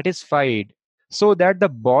be satisfied so that the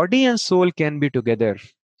body and soul can be together.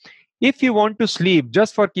 If you want to sleep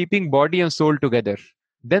just for keeping body and soul together,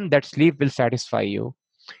 then that sleep will satisfy you.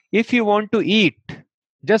 If you want to eat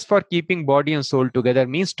just for keeping body and soul together,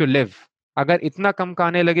 means to live. अगर इतना कम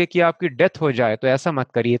खाने लगे कि आपकी death हो जाए तो ऐसा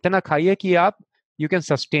मत करिए. इतना खाइए कि आप you can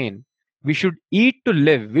sustain. We should eat to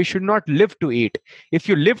live. We should not live to eat. If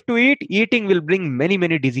you live to eat, eating will bring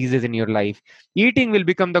many diseases in your life. Eating will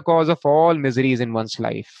become the cause of all miseries in one's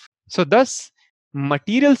life. So thus,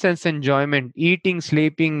 material sense enjoyment, eating,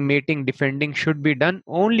 sleeping, mating, defending should be done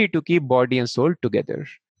only to keep body and soul together.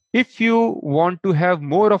 If you want to have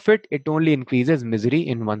more of it, it only increases misery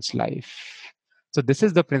in one's life. So this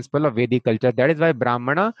is the principle of Vedic culture. That is why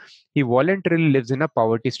Brahmana, he voluntarily lives in a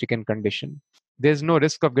poverty-stricken condition. There's no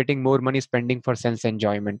risk of getting more money spending for sense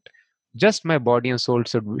enjoyment. Just my body and soul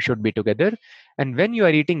should be together. And when you are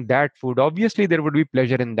eating that food, obviously there would be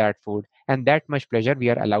pleasure in that food. And that much pleasure we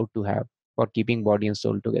are allowed to have for keeping body and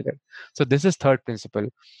soul together. So this is third principle.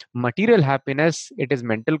 Material happiness, it is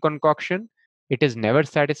mental concoction. It is never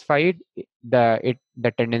satisfied. The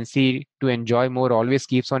tendency to enjoy more always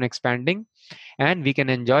keeps on expanding. And we can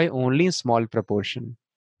enjoy only in small proportion.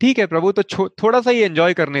 ठीक है प्रभु, तो थोड़ा सा ही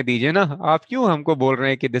enjoy करने दीजिए ना. आप क्यों हमको बोल रहे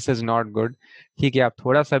हैं कि दिस इज नॉट गुड? ठीक है, आप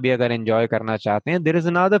थोड़ा सा भी अगर एंजॉय करना चाहते हैं, there is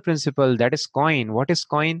another principle, that is coin. What is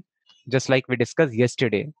coin? Just like we discuss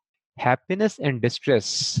yesterday, happiness and distress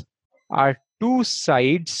are two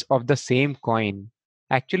sides of the same coin.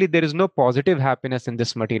 Actually, there is no positive happiness in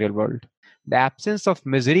this material world. The absence of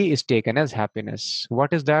misery is taken as happiness.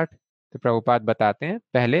 What is that? तो प्रभुपाद बताते हैं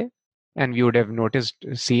पहले, and we would have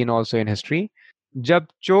noticed, seen also in history, जब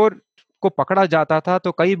चोर को पकड़ा जाता था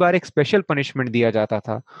तो कई बार एक स्पेशल पनिशमेंट दिया जाता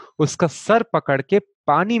था. उसका सर पकड़ के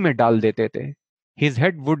पानी में डाल देते थे. His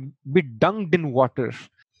head would be dunked in water.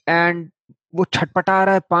 And वो छटपटा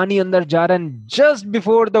रहा है, पानी अंदर जा रहा है, and just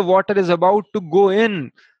before the water is about to go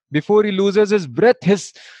in, before he loses his breath,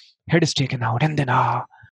 his head is taken out, and then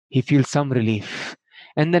he feels some relief.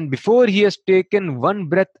 And then before he has taken one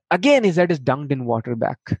breath, again his head is dunked in water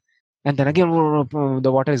back. And then again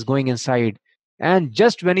the water is going inside. And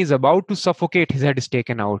just when he's about to suffocate, his head is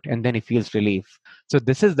taken out, and then he feels relief. So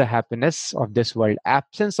this is the happiness of this world.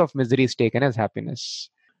 Absence of misery is taken as happiness.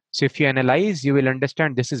 So if you analyze, you will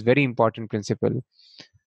understand this is very important principle.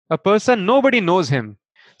 A person, nobody knows him.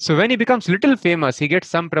 So when he becomes little famous, he gets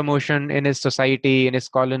some promotion in his society, in his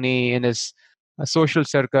colony, in his social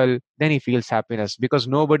circle, then he feels happiness because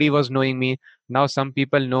nobody was knowing me. Now some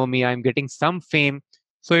people know me. I'm getting some fame.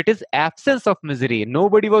 So it is absence of misery.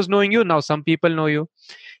 Nobody was knowing you. Now some people know you.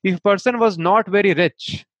 If a person was not very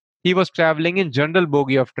rich, he was traveling in general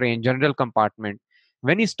bogie of train, general compartment.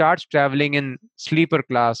 When he starts traveling in sleeper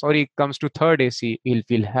class or he comes to third AC, he'll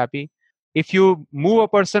feel happy. If you move a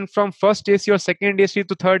person from first AC or second AC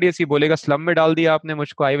to third AC, बोलेगा slum में डाल दिया आपने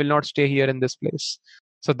मुझको, I will not stay here in this place.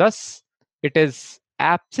 So thus, it is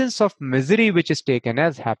absence of misery which is taken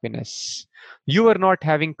as happiness. You are not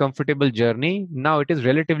having comfortable journey. Now it is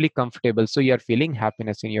relatively comfortable. So you are feeling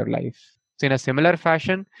happiness in your life. So in a similar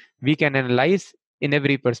fashion, we can analyze in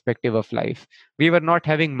every perspective of life. We were not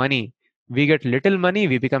having money. We get little money,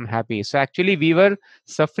 we become happy. So actually, we were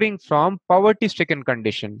suffering from poverty stricken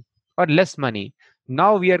condition or less money.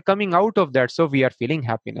 Now we are coming out of that, so we are feeling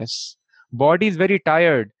happiness. Body is very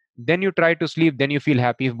tired. Then you try to sleep, then you feel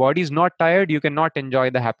happy. If body is not tired, you cannot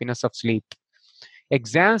enjoy the happiness of sleep.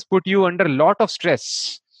 Exams put you under a lot of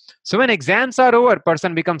stress. So when exams are over,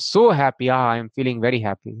 person becomes so happy. I am feeling very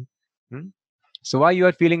happy. Hmm? So why you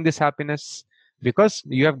are feeling this happiness? Because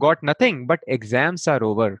you have got nothing, but exams are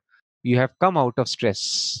over. You have come out of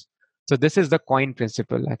stress. So this is the coin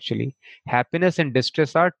principle actually. Happiness and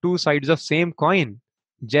distress are two sides of same coin.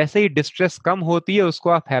 जैसे ही distress कम होती है उसको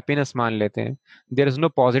आप happiness मान लेते हैं. There is no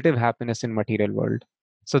positive happiness in material world.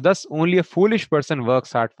 So thus only a foolish person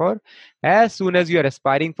works hard for. As soon as you are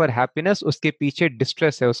aspiring for happiness, उसके पीछे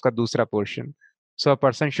distress है उसका दूसरा portion. So a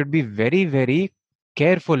person should be very, very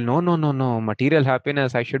careful. No, no, no, no. Material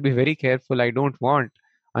happiness, I should be very careful. I don't want,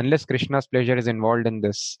 unless Krishna's pleasure is involved in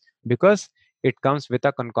this, because it comes with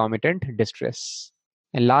a concomitant distress.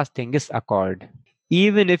 And last thing is accord.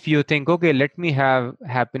 Even if you think, okay, let me have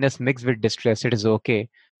happiness mixed with distress, it is okay,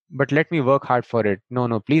 but let me work hard for it. No,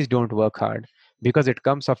 no, please don't work hard, because it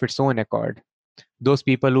comes of its own accord. Those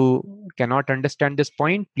people who cannot understand this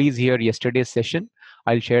point, please hear yesterday's session.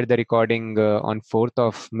 I'll share the recording on 4th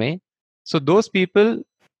of May. So those people,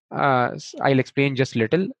 I'll explain just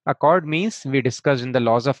little. Accord means we discussed in the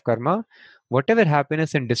laws of karma, whatever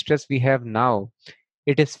happiness and distress we have now,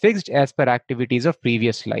 it is fixed as per activities of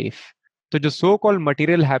previous life. तो जो सो call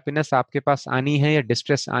material happiness आपके पास आनी है या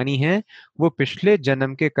distress आनी है, वो पिछले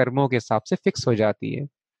जन्म के कर्मों के हिसाब से फिक्स हो जाती है.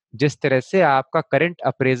 जिस तरह से आपका करंट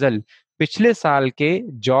अप्रेजल पिछले साल के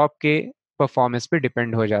जॉब के परफॉर्मेंस पे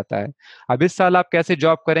डिपेंड हो जाता है. अब इस साल आप कैसे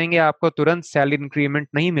जॉब करेंगे, आपको तुरंत सैलरी इंक्रीमेंट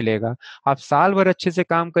नहीं मिलेगा. आप साल भर अच्छे से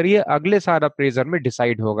काम करिए, अगले साल अप्रेजल में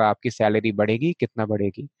डिसाइड होगा आपकी सैलरी बढ़ेगी कितना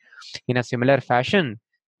बढ़ेगी. इन a similar fashion,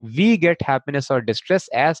 we get happiness or distress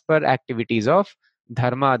as per activities of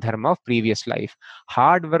dharma dharma of previous life.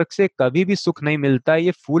 Hard work से कभी भी सुख नहीं मिलता,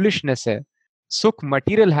 ये फूलिशनेस है. सुख,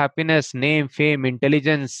 material happiness, name, fame,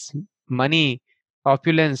 intelligence, money,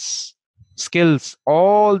 opulence, skills,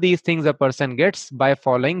 all these things a person gets by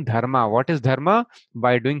following dharma. What is dharma?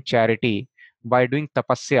 By doing charity, by doing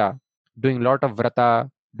tapasya, doing lot of vrata,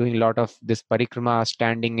 doing lot of this parikrama,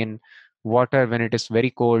 standing in water when it is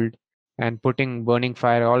very cold, and putting burning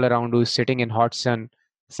fire all around you, sitting in hot sun,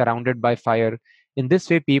 surrounded by fire. In this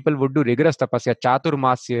way, people would do rigorous tapasya.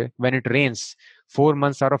 Chaturmasya, when it rains, 4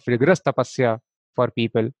 months are of rigorous tapasya for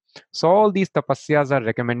people. So all these tapasyas are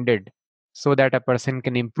recommended so that a person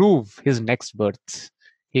can improve his next birth.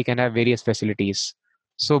 He can have various facilities.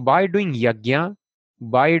 So by doing yajna,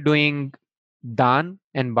 by doing dan,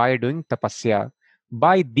 and by doing tapasya,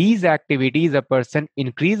 by these activities, a person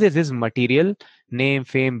increases his material name,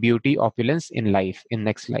 fame, beauty, opulence in life, in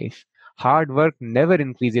next life. Hard work never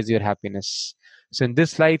increases your happiness. So in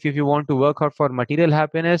this life, if you want to work hard for material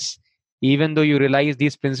happiness, even though you realize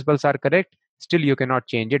these principles are correct, still you cannot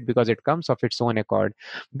change it because it comes of its own accord.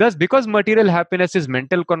 Thus, because material happiness is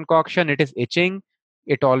mental concoction, it is itching,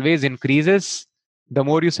 it always increases. The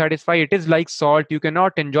more you satisfy, it is like salt. You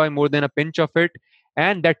cannot enjoy more than a pinch of it.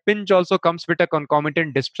 And that pinch also comes with a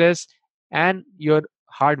concomitant distress, and your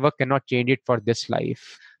hard work cannot change it for this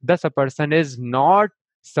life. Thus, a person is not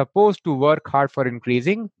supposed to work hard for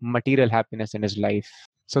increasing material happiness in his life.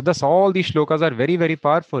 So, thus, all these shlokas are very, very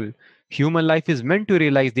powerful. Human life is meant to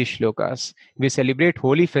realize these shlokas. We celebrate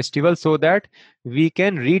holy festivals so that we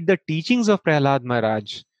can read the teachings of Prahlad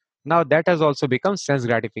Maharaj. Now, that has also become sense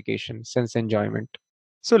gratification, sense enjoyment.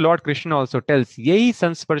 So, Lord Krishna also tells, Yehi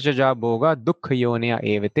sansparjaja bhoga dukkha yonaya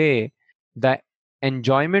evate. The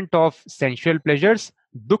enjoyment of sensual pleasures,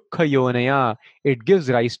 dukkha yonaya, it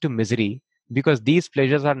gives rise to misery, because these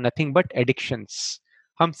pleasures are nothing but addictions.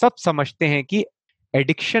 हम सब समझते हैं कि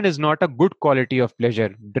addiction is not a good quality of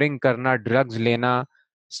pleasure. Drink करना, drugs लेना,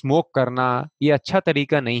 smoke करना ये अच्छा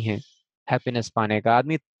तरीका नहीं है हैप्पीनेस पाने का।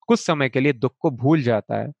 आदमी कुछ समय के लिए दुख को भूल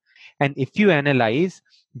जाता है। एंड इफ यू एनालाइज,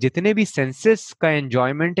 जितने भी सेंसेस का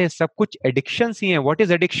एंजॉयमेंट है सब कुछ एडिक्शन ही है। What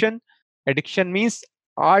is addiction? Addiction means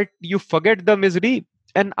art you forget the misery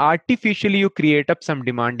and artificially you create up some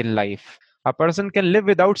demand in life. A person can live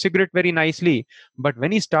without cigarette very nicely, but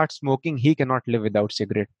when he starts smoking he cannot live without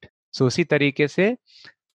cigarette. So उसी तरीके से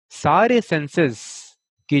सारे senses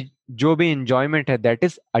की जो भी enjoyment है, that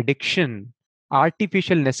is addiction.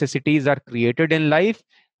 Artificial necessities are created in life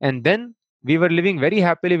and then we were living very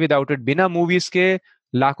happily without it. बिना movies के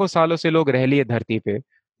लाखों सालों से लोग रह लिए धरती पे.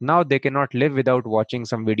 Now they cannot live without watching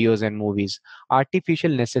some videos and movies.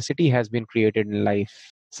 Artificial necessity has been created in life.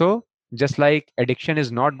 So just like addiction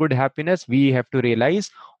is not good happiness, we have to realize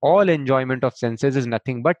all enjoyment of senses is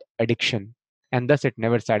nothing but addiction, and thus it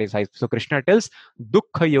never satisfies. So Krishna tells,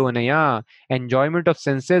 Dukkha yonaya, enjoyment of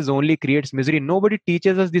senses only creates misery. Nobody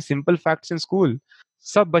teaches us the simple facts in school.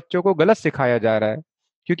 सब बच्चों को गलत सिखाया जा रहा है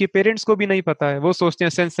क्योंकि parents को भी नहीं पता है। वो सोचते हैं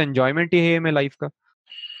सेंस एंजॉयमेंट ही है में लाइफ का।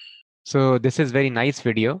 So this is very nice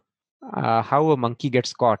video. How a monkey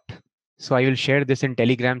gets caught. So I will share this in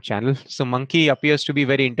Telegram channel. So monkey appears to be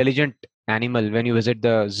very intelligent animal when you visit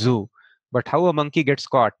the zoo, but how a monkey gets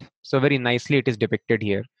caught. So very nicely it is depicted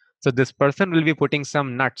here. So this person will be putting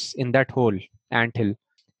some nuts in that hole, ant hill,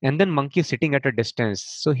 and then monkey sitting at a distance.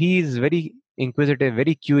 So he is very inquisitive,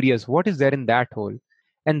 very curious. What is there in that hole?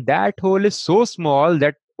 And that hole is so small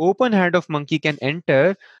that open hand of monkey can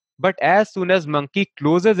enter, but as soon as monkey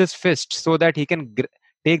closes his fist so that he can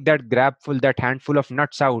take that handful of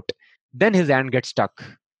nuts out, then his hand gets stuck.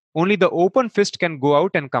 Only the open fist can go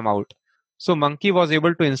out and come out. So monkey was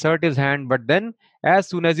able to insert his hand, but then as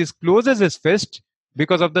soon as he closes his fist,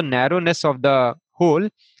 because of the narrowness of the hole,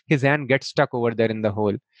 his hand gets stuck over there in the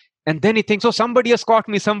hole. And then he thinks, oh, somebody has caught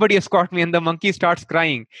me, somebody has caught me. And the monkey starts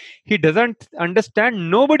crying. He doesn't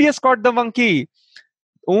understand, nobody has caught the monkey.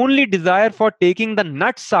 Only desire for taking the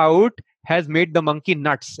nuts out has made the monkey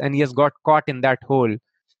nuts, and he has got caught in that hole.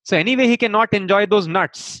 So anyway, he cannot enjoy those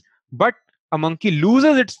nuts. But a monkey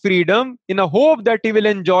loses its freedom in a hope that he will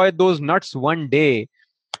enjoy those nuts one day.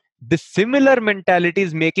 The similar mentality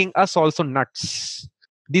is making us also nuts.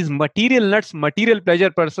 These material nuts, material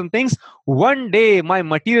pleasure person thinks, one day my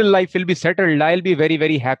material life will be settled. I'll be very,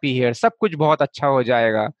 very happy here. सब कुछ बहुत अच्छा हो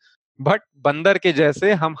जाएगा. But बंदर के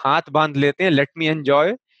जैसे हम हाथ बांध लेते हैं, let me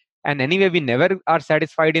enjoy. And anyway, we never are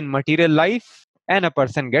satisfied in material life. And a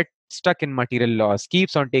person gets stuck in material laws,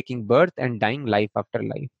 keeps on taking birth and dying life after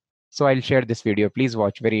life. So I'll share this video. Please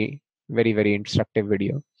watch. Very, very, very instructive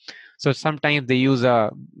video. So sometimes they use a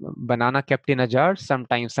banana kept in a jar,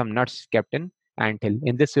 sometimes some nuts kept in anthill.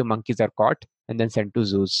 In this way, monkeys are caught and then sent to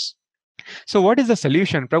zoos. So what is the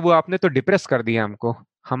solution? प्रभु आपने तो depress कर दिया हमको,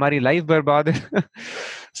 हमारी life बर्बाद है.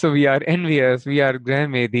 So we are envious, we are ग्रह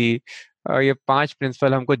मेधी, ये 5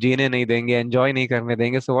 प्रिंसिपल हमको जीने नहीं देंगे, एंजॉय नहीं करने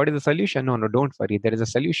देंगे. So what is the solution? No, don't worry, there is a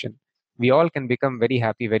solution. We all can become very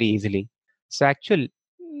happy very easily. So actual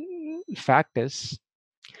fact is,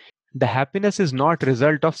 the happiness is not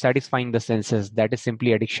result of satisfying the senses. That is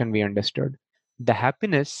simply addiction, we understood. The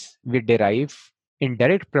happiness we derive in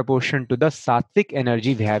direct proportion to the sattvic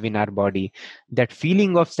energy we have in our body. That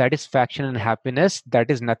feeling of satisfaction and happiness, that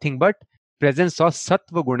is nothing but presence of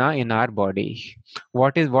sattva guna in our body.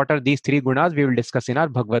 What are these 3 gunas? We will discuss in our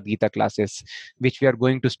Bhagavad Gita classes, which we are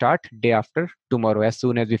going to start day after tomorrow. As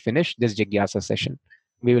soon as we finish this Jigyasa session,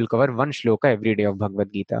 we will cover 1 shloka every day of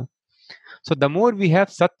Bhagavad Gita. So the more we have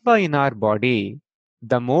sattva in our body,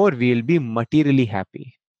 the more we will be materially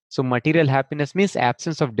happy. So material happiness means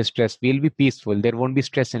absence of distress. We will be peaceful. There won't be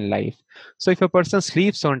stress in life. So if a person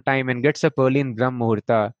sleeps on time and gets up early in Brahm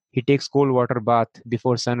Muhurta, he takes cold water bath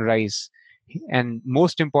before sunrise, and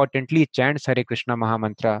most importantly, chants Hare Krishna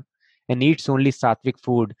Mahamantra and eats only sattvic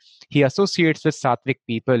food. He associates with sattvic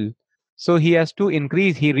people. So he has to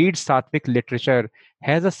increase, he reads sattvic literature,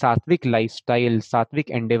 has a sattvic lifestyle, sattvic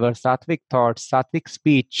endeavor, sattvic thoughts, sattvic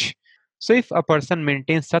speech. So if a person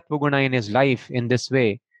maintains sattva in his life in this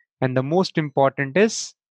way, and the most important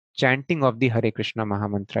is chanting of the Hare Krishna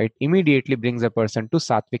Mahamantra, it immediately brings a person to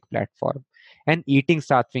sattvic platform. And eating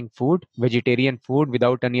sattvic food, vegetarian food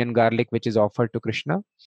without onion garlic, which is offered to Krishna,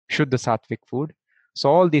 Shuddha sattvic food. So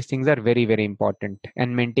all these things are very, very important,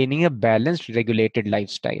 and maintaining a balanced, regulated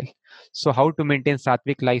lifestyle. So how to maintain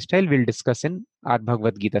sattvic lifestyle, we'll discuss in our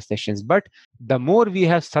Bhagavad Gita sessions. But the more we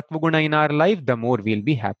have sattva in our life, the more we'll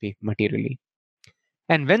be happy materially.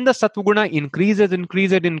 And when the sattva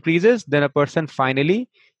increases, then a person finally,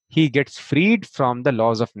 he gets freed from the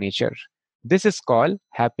laws of nature. This is called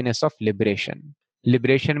happiness of liberation.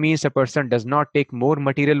 Liberation means a person does not take more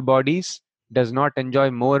material bodies, does not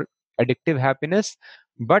enjoy more addictive happiness,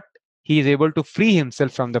 but he is able to free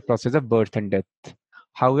himself from the process of birth and death.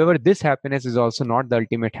 However, this happiness is also not the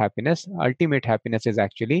ultimate happiness. Ultimate happiness is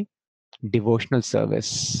actually devotional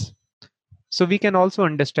service. So we can also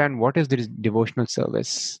understand what is this devotional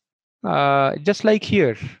service. Just like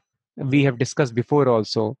here, we have discussed before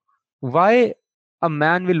also, why a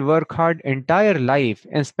man will work hard entire life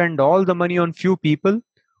and spend all the money on few people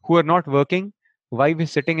who are not working. Wife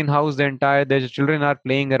is sitting in house the entire, their children are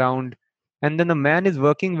playing around, and then the man is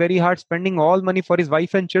working very hard, spending all money for his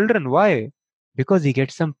wife and children. Why? Because he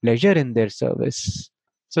gets some pleasure in their service.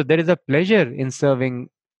 So there is a pleasure in serving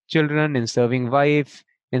children, in serving wife,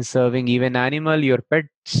 in serving even animal, your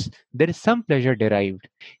pets. There is some pleasure derived.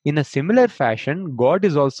 In a similar fashion, God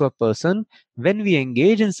is also a person. When we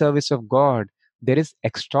engage in service of God, there is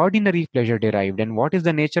extraordinary pleasure derived. And what is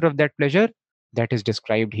the nature of that pleasure? That is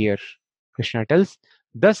described here. Krishna tells.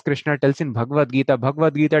 Thus, Krishna tells in Bhagavad Gita.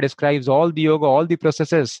 Bhagavad Gita describes all the yoga, all the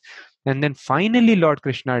processes. And then finally, Lord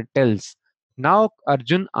Krishna tells, now,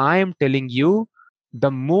 Arjun, I am telling you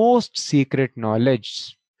the most secret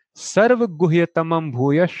knowledge. Sarva guhyatamam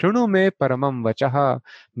bhuya shunu me paramam vachaha.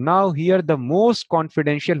 Now, here the most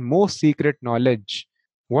confidential, most secret knowledge.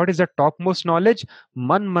 What is the topmost knowledge?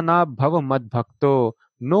 Man mana bhava mad bhakto.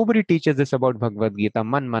 Nobody teaches this about Bhagavad Gita.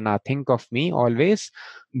 Man mana, think of me always.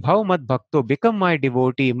 Bhav mad bhakto, become my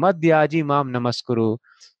devotee. Madhyaji mam namaskuru.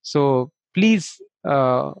 So please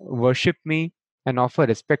worship me and offer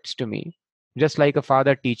respects to me. Just like a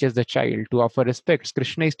father teaches the child to offer respects,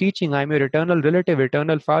 Krishna is teaching, I am your eternal relative,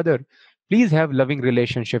 eternal father. Please have loving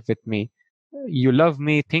relationship with me. You love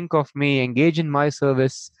me, think of me, engage in my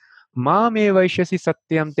service. Ma me vaishyasi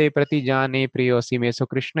satyam te pratijane priyosi me. So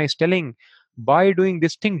Krishna is telling, by doing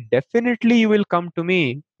this thing, definitely you will come to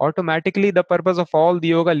me. Automatically, the purpose of all the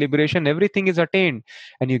yoga, liberation, everything is attained,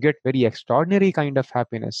 and you get very extraordinary kind of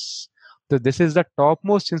happiness. So this is the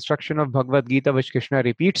topmost instruction of Bhagavad Gita, which Krishna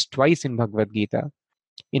repeats twice in Bhagavad Gita.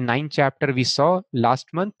 In 9th chapter, we saw last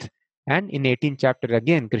month, and in 18th chapter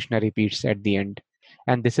again, Krishna repeats at the end.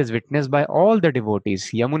 And this is witnessed by all the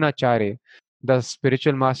devotees. Yamunacharya, the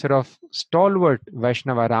spiritual master of stalwart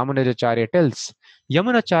Vaishnava Ramanujacharya tells,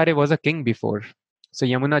 Yamunacharya was a king before. So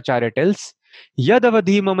Yamunacharya tells,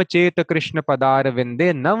 Yadavadhi mama cheta Krishna padar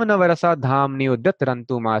vinde navnavarasa dhamni uddat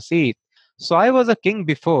rantu masit. So I was a king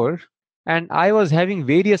before, and I was having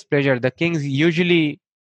various pleasure. The kings usually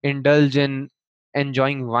indulge in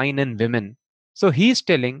enjoying wine and women. So he's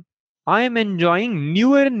telling, I am enjoying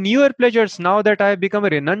newer and newer pleasures now that I have become a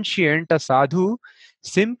renunciant, a sadhu,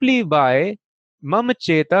 simply by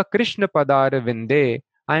Mamacheta Krishna Padara Vinde.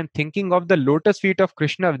 I am thinking of the lotus feet of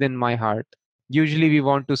Krishna within my heart. Usually we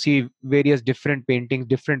want to see various different paintings,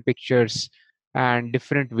 different pictures, and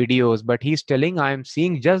different videos, but he's telling, I am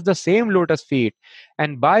seeing just the same lotus feet.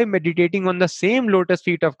 And by meditating on the same lotus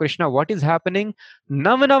feet of Krishna, what is happening?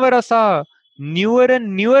 Navanavarasa, newer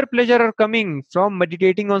and newer pleasure are coming from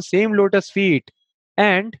meditating on same lotus feet.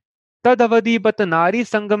 And tadavadi batanari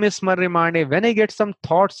sangame smarrimane, when I get some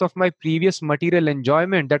thoughts of my previous material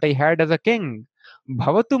enjoyment that I had as a king,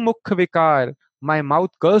 bhavatu mukha vikar, my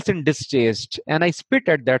mouth curls in distaste, and I spit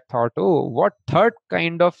at that thought. Oh, what third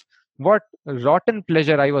kind of, what rotten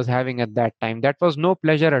pleasure I was having at that time. That was no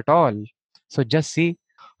pleasure at all. So just see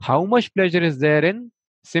how much pleasure is there in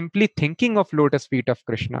simply thinking of lotus feet of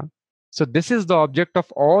Krishna. So this is the object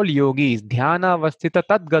of all yogis. Dhyana vastita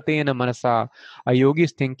tadgatena manasa. A yogi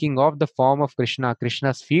is thinking of the form of Krishna,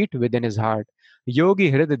 Krishna's feet within his heart. Yogi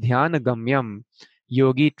hrid dhyana gamyam.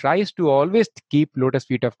 Yogi tries to always keep lotus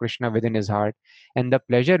feet of Krishna within his heart. And the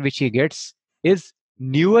pleasure which he gets is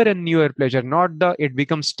newer and newer pleasure, not the it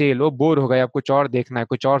becomes stale. Oh, bore हो गए, अब कुछ और देखना है,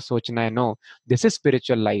 कुछ और सोचना है. No, this is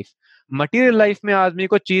spiritual life. Material life में आदमी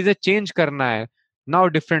को चीजें change करना है. Now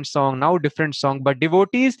different song, now different song. But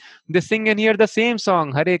devotees, they sing and hear the same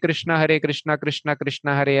song. Hare Krishna, Krishna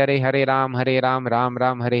Krishna, Hare Hare, Hare Ram, Ram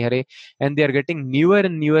Ram, Hare Hare. And they are getting newer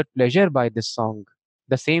and newer pleasure by this song.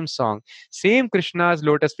 The same song. Same Krishna's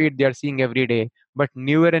lotus feet they are seeing every day. But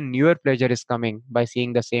newer and newer pleasure is coming by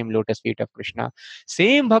seeing the same lotus feet of Krishna.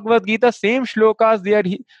 Same Bhagavad Gita, same shlokas they are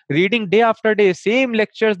reading day after day. Same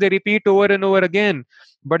lectures they repeat over and over again.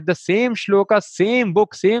 But the same shloka, same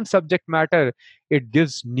book, same subject matter, it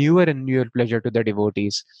gives newer and newer pleasure to the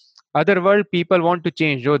devotees. Other world people want to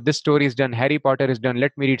change. Oh, this story is done, Harry Potter is done,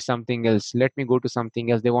 let me read something else, let me go to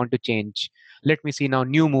something else. They want to change. Let me see now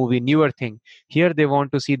new movie, newer thing. Here they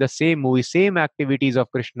want to see the same movie, same activities of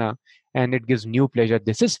Krishna, and it gives new pleasure.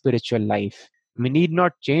 This is spiritual life. We need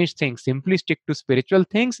not change things, simply stick to spiritual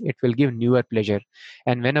things, it will give newer pleasure.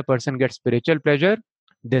 And when a person gets spiritual pleasure,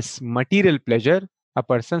 this material pleasure A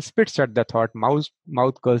person spits at the thought,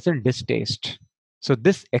 mouth curls in distaste. So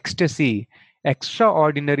this ecstasy,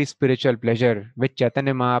 extraordinary spiritual pleasure, which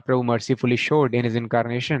Chaitanya Mahaprabhu mercifully showed in his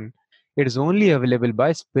incarnation, it is only available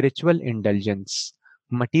by spiritual indulgence.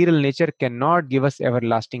 Material nature cannot give us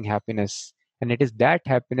everlasting happiness. And it is that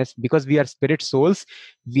happiness, because we are spirit souls,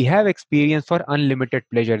 we have experience for unlimited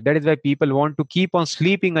pleasure. That is why people want to keep on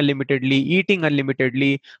sleeping unlimitedly, eating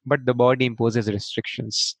unlimitedly, but the body imposes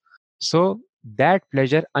restrictions. So that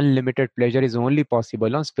pleasure, unlimited pleasure, is only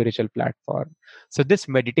possible on spiritual platform. So this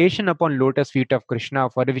meditation upon lotus feet of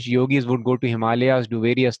Krishna, for which yogis would go to Himalayas, do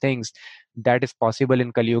various things, that is possible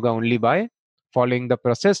in Kali Yuga only by following the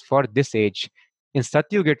process for this age. In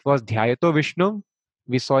Satyug it was Dhyayato Vishnu.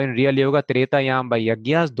 We saw in Real Yoga Tretayam by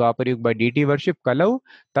Yagyas, Dwaparayug by deity worship, Kalau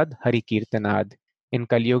Tad Hari Kirtanad. In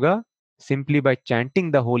Kali Yuga, simply by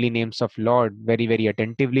chanting the holy names of Lord very, very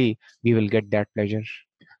attentively, we will get that pleasure.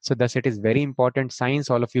 So thus it is very important science.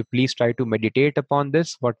 All of you, please try to meditate upon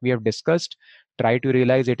this, what we have discussed. Try to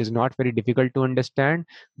realize it is not very difficult to understand.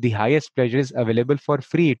 The highest pleasure is available for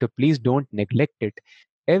free, so please don't neglect it.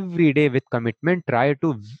 Every day with commitment, try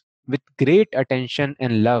to, with great attention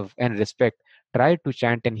and love and respect, try to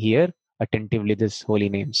chant and hear attentively these holy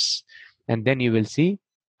names. And then you will see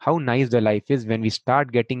how nice the life is when we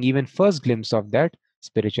start getting even first glimpse of that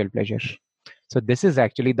spiritual pleasure. So this is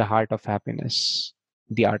actually the heart of happiness,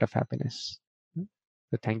 the art of happiness.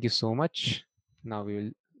 So thank you so much. Now we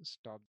will stop.